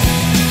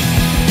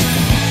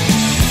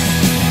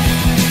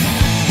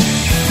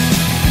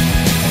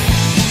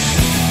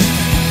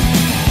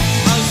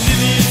 I was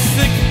feeling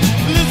sick,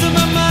 losing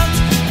my mind.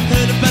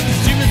 Heard about the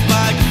streamers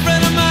by a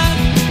friend of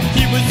mine.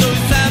 He was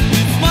always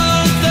happy, smile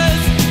on his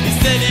face. He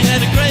said he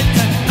had a great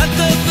time at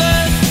the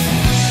place.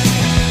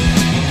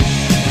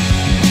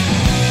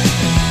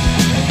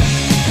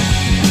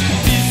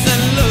 Peace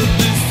and love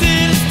is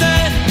here to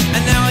stay.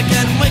 And now I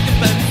can wake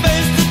up and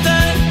face the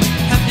day.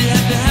 Happy,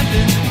 happy,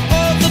 happy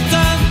all the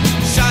time.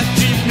 Shot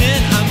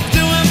dreaming, I'm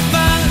doing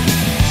fine.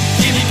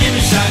 Give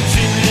me shot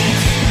dreaming.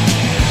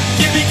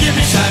 Give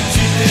me shot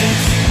dreaming.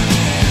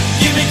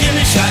 Give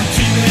me shot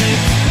dreaming.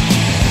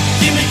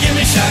 Give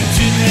me shot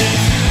dreaming.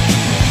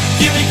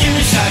 Give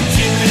me shot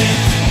dreaming.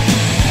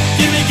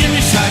 Give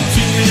me shot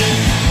dreaming.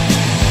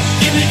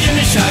 Give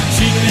me shot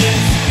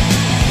dreaming.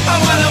 I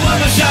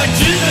wanna shot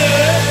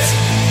dreaming.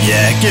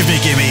 Yeah, give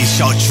me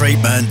shot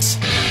treatment.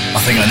 I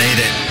think I need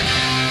it.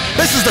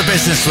 This is The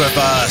Business with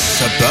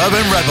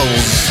Suburban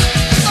Rebels.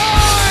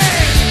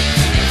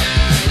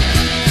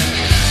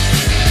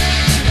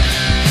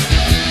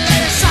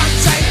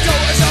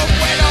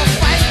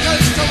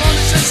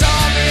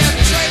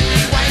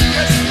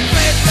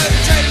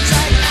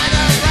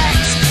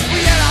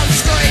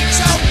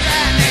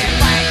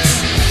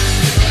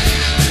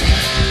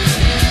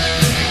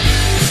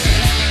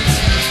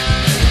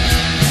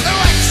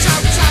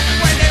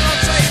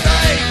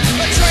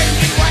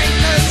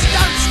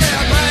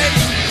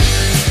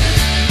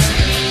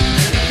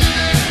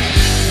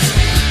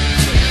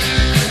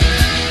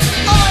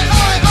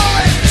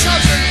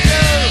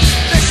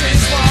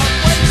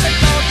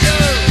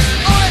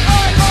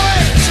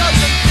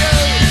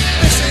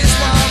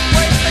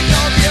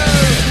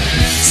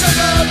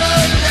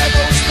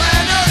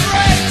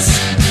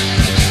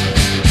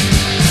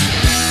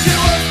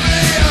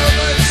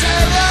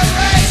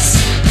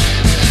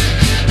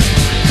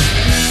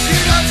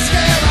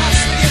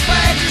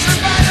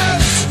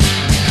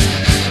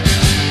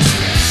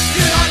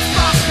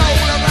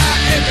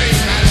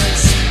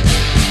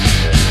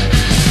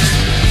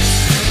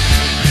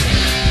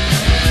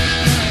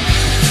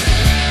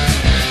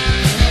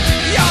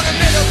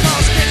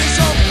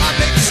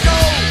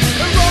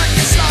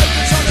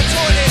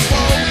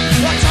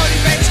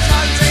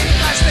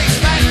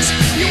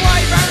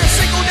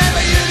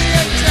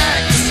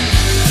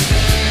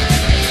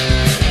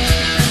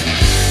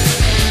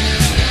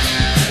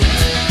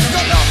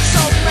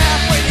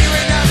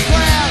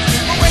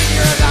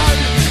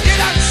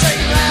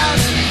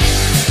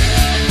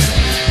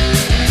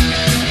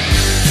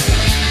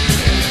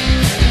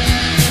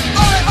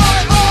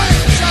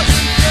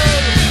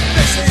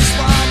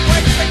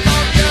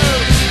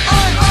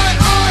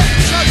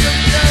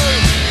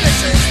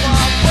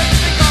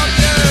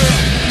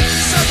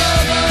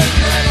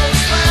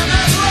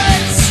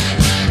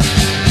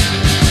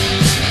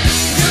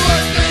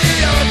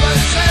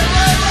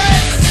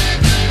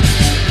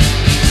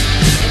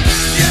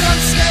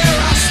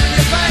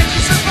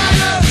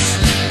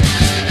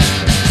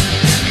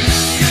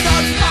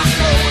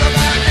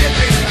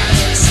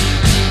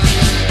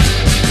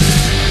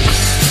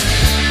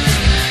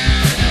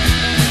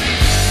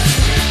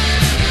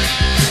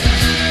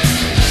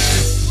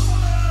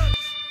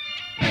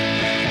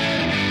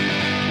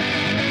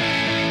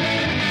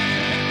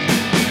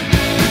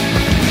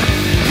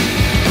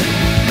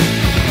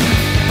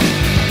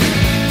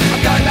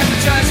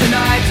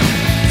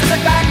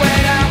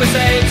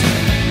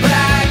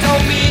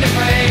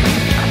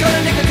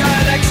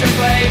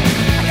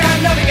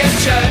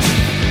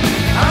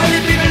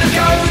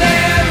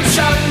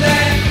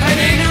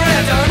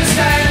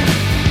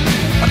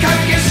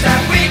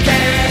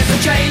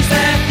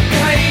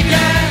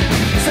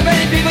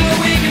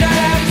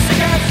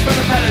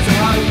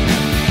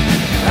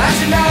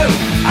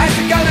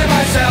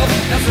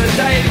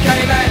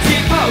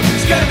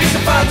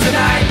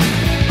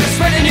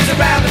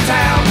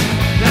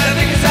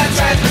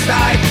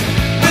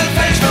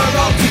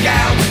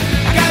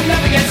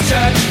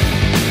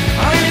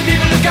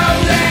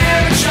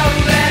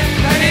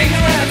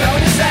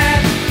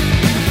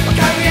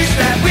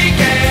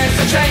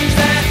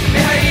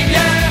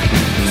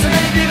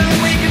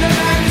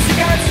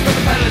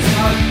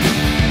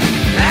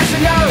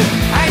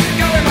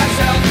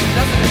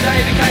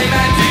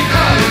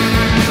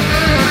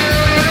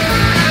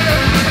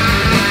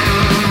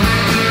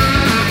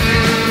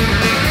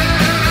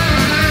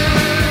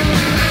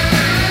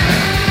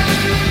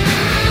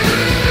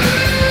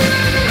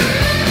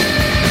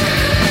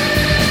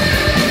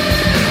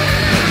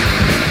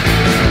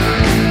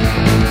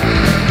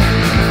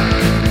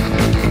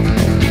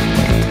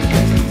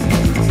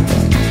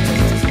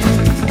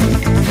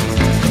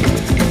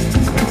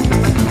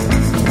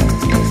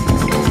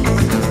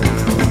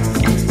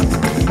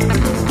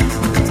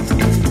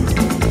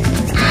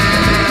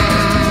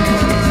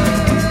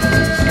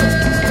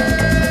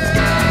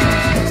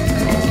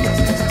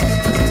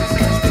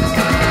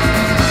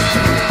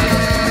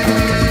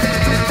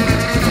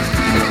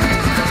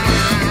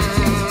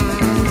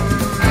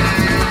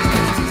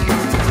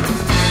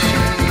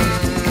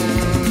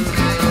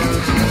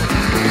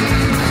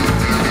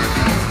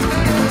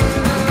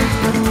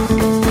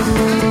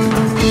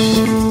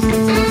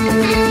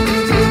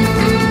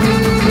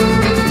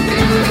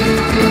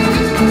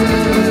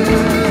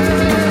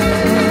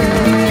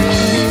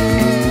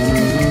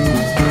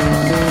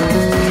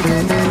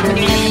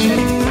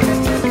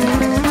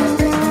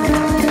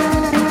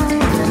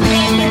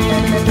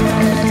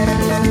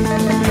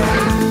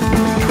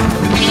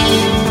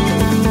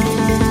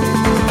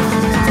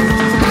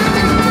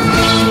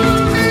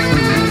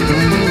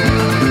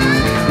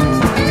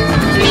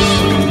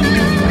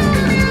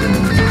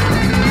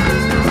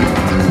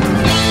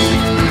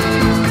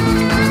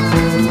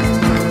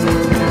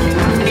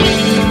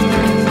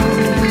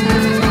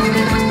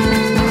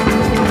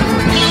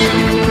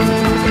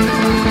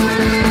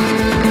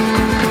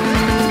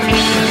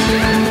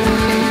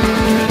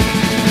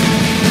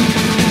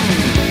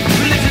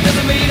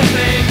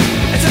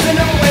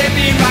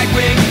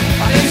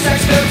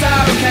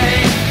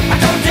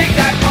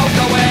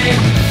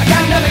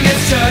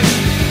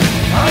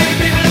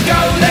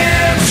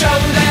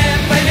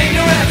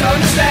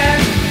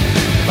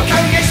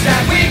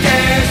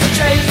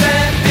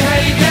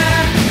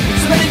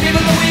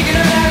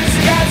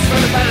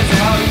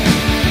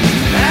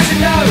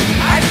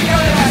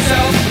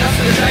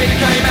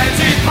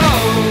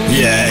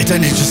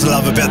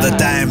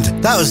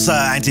 was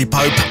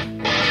Anti-Pope.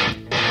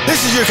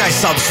 This is UK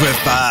Subs with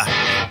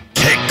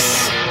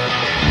Kicks.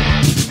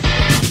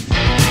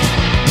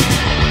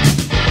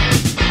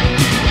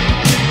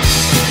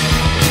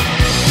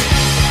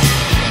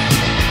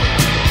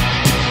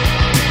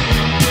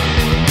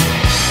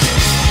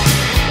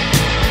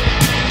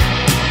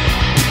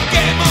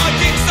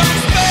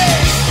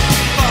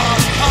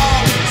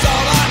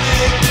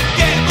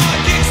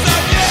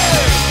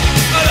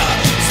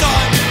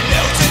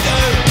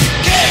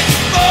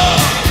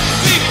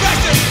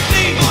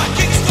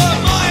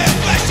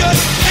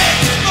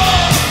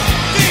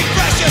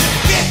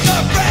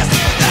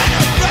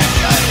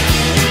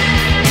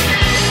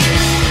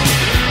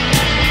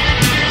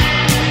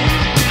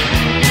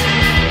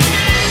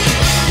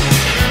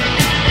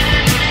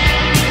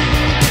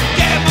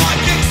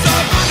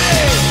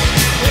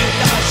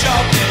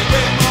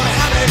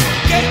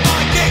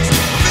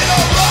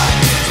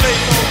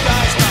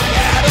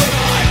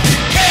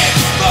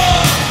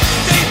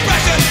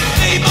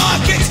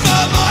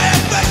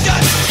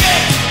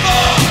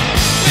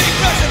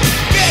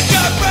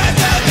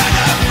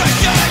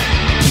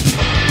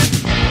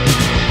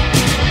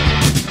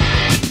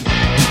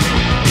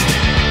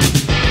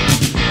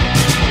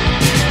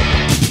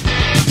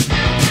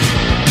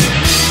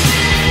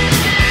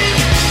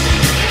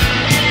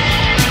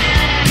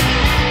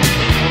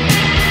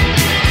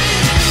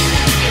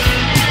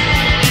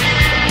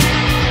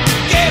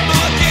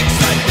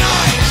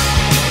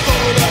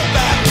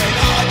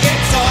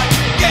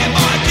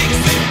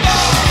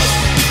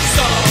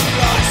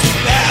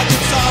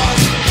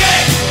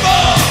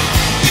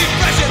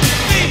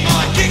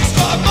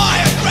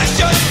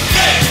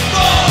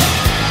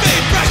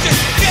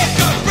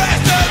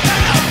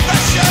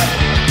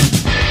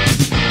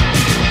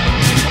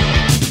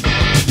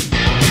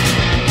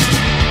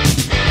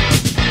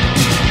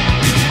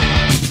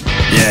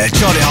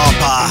 Charlie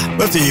Harper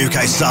with the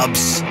UK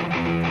Subs.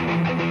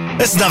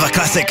 It's another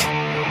classic.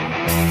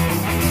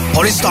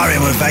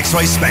 Polystyrene with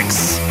X-Ray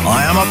Specs.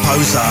 I Am a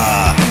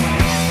Poser.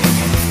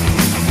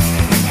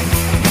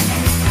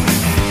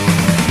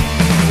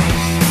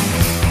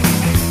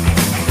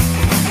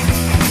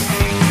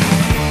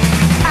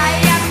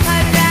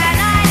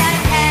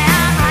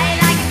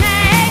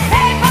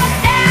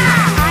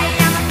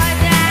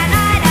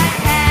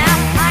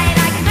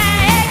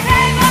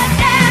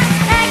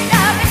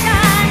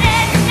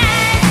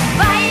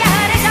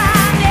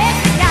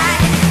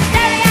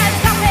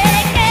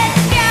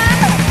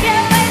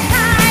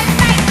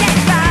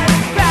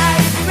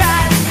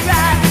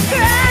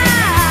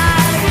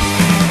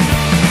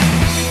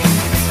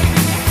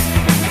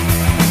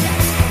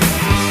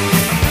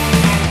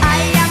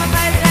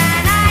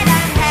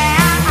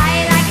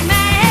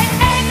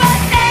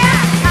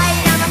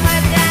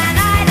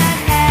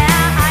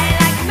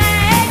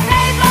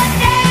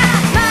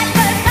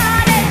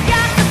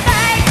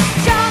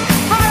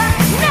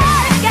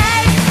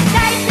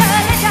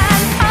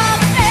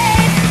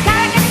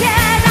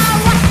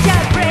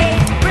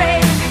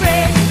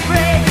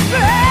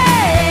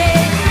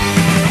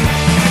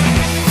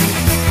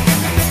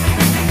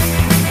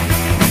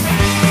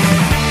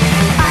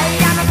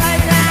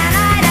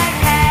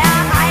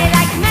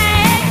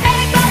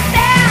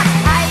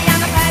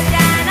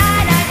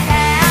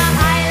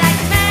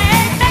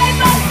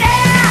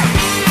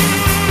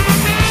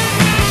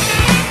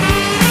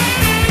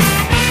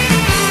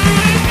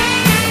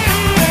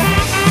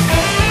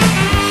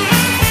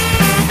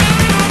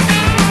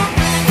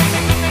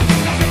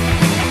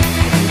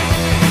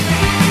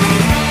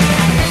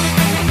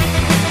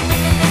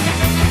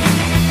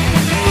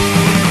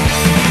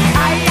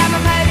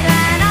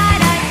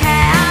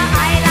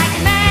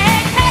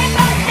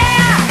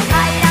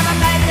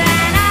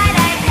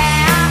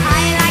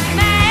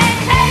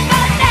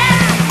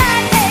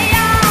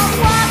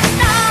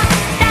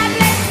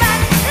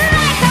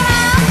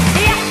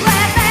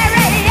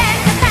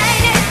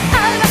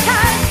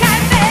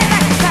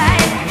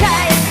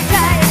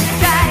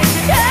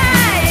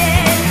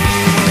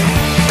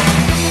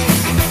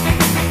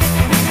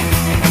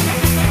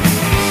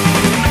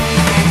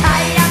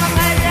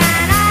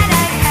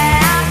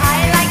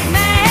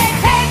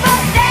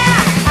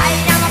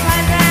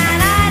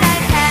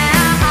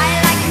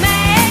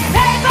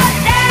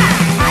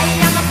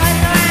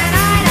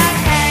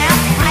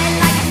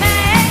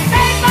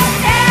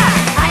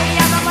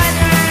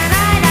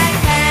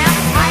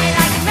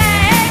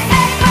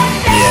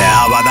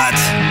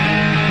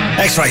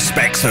 X-Ray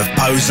Specs of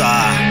Poser.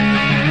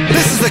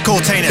 This is the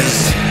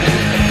Cortinas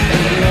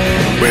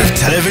with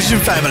Television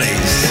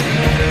Families.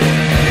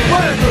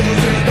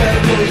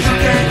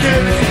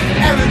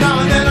 Every now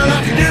and then I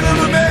like to give them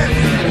a bit.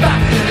 Back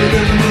in the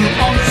living room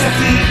on the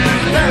settee.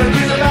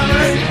 Television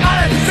family, I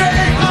like to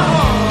sing.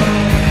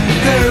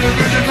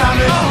 Television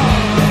family,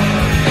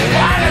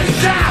 I like to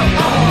shout.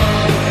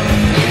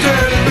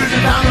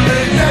 Television family,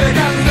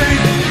 telecast me.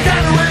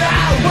 Get the way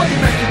out. What you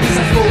making me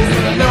such fools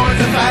when I know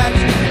it's a fact.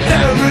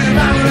 Television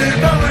family,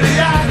 nobody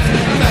acts.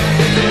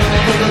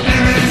 For the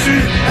BBC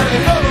and the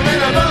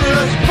government of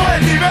others for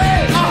TV.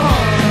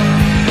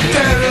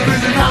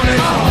 Television family,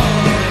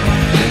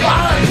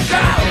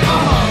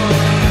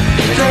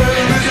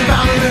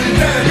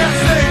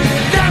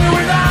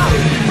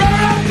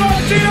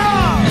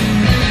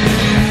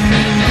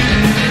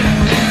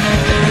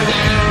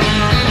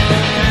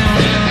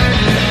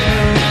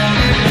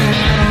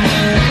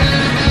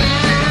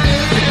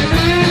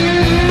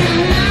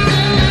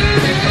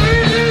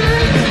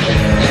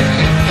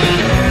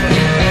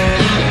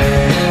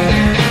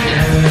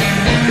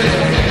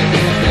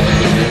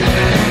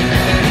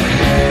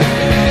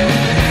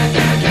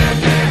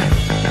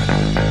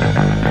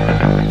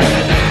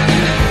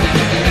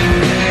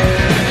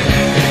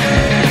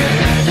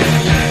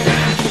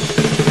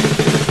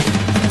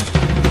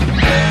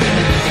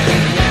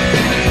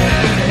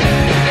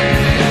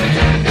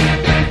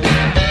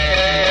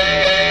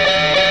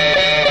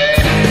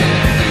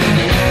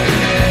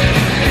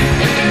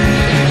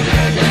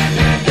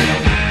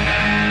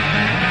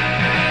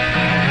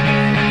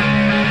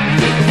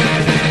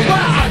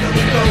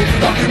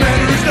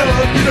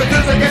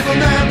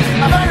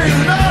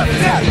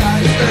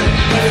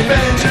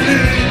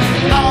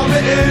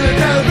 the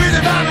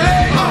television family.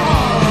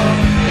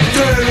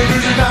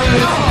 Television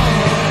family.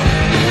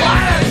 Why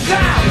not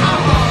shout?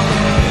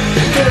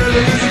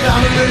 Television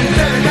family.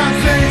 Telecom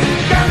things.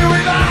 Got me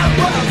without.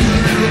 Well, do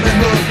you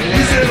remember?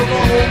 We said a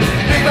home.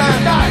 Big bad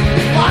night.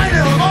 Why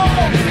no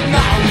more?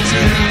 Now we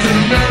choose to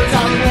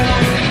maritime war.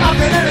 How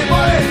can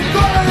anybody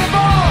go to the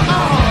bar?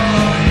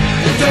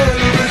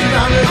 Television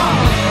family.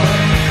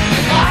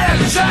 Why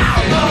not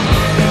shout?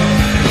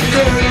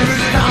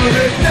 Television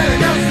family.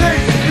 Telecom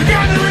things. You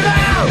got me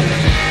without.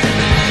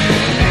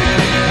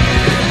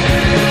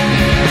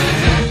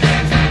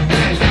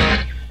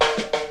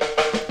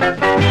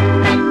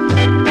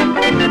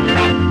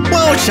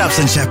 Well, chaps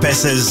and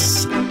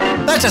chapesses,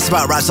 that just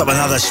about wraps up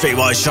another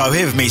Streetwise show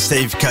here with me,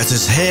 Steve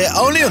Curtis, here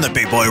only on the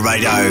Big Boy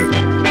Radio.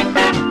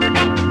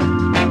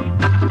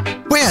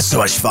 We had so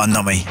much fun,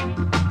 didn't we?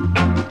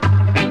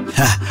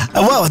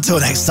 And well, until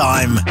next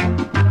time,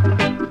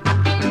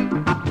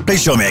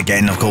 please join me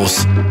again, of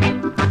course.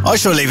 I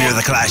shall leave you with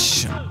a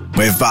Clash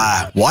with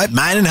White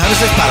Man in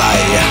Hammersmith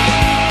Ballet.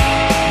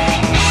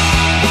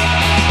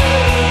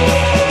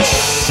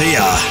 See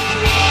ya.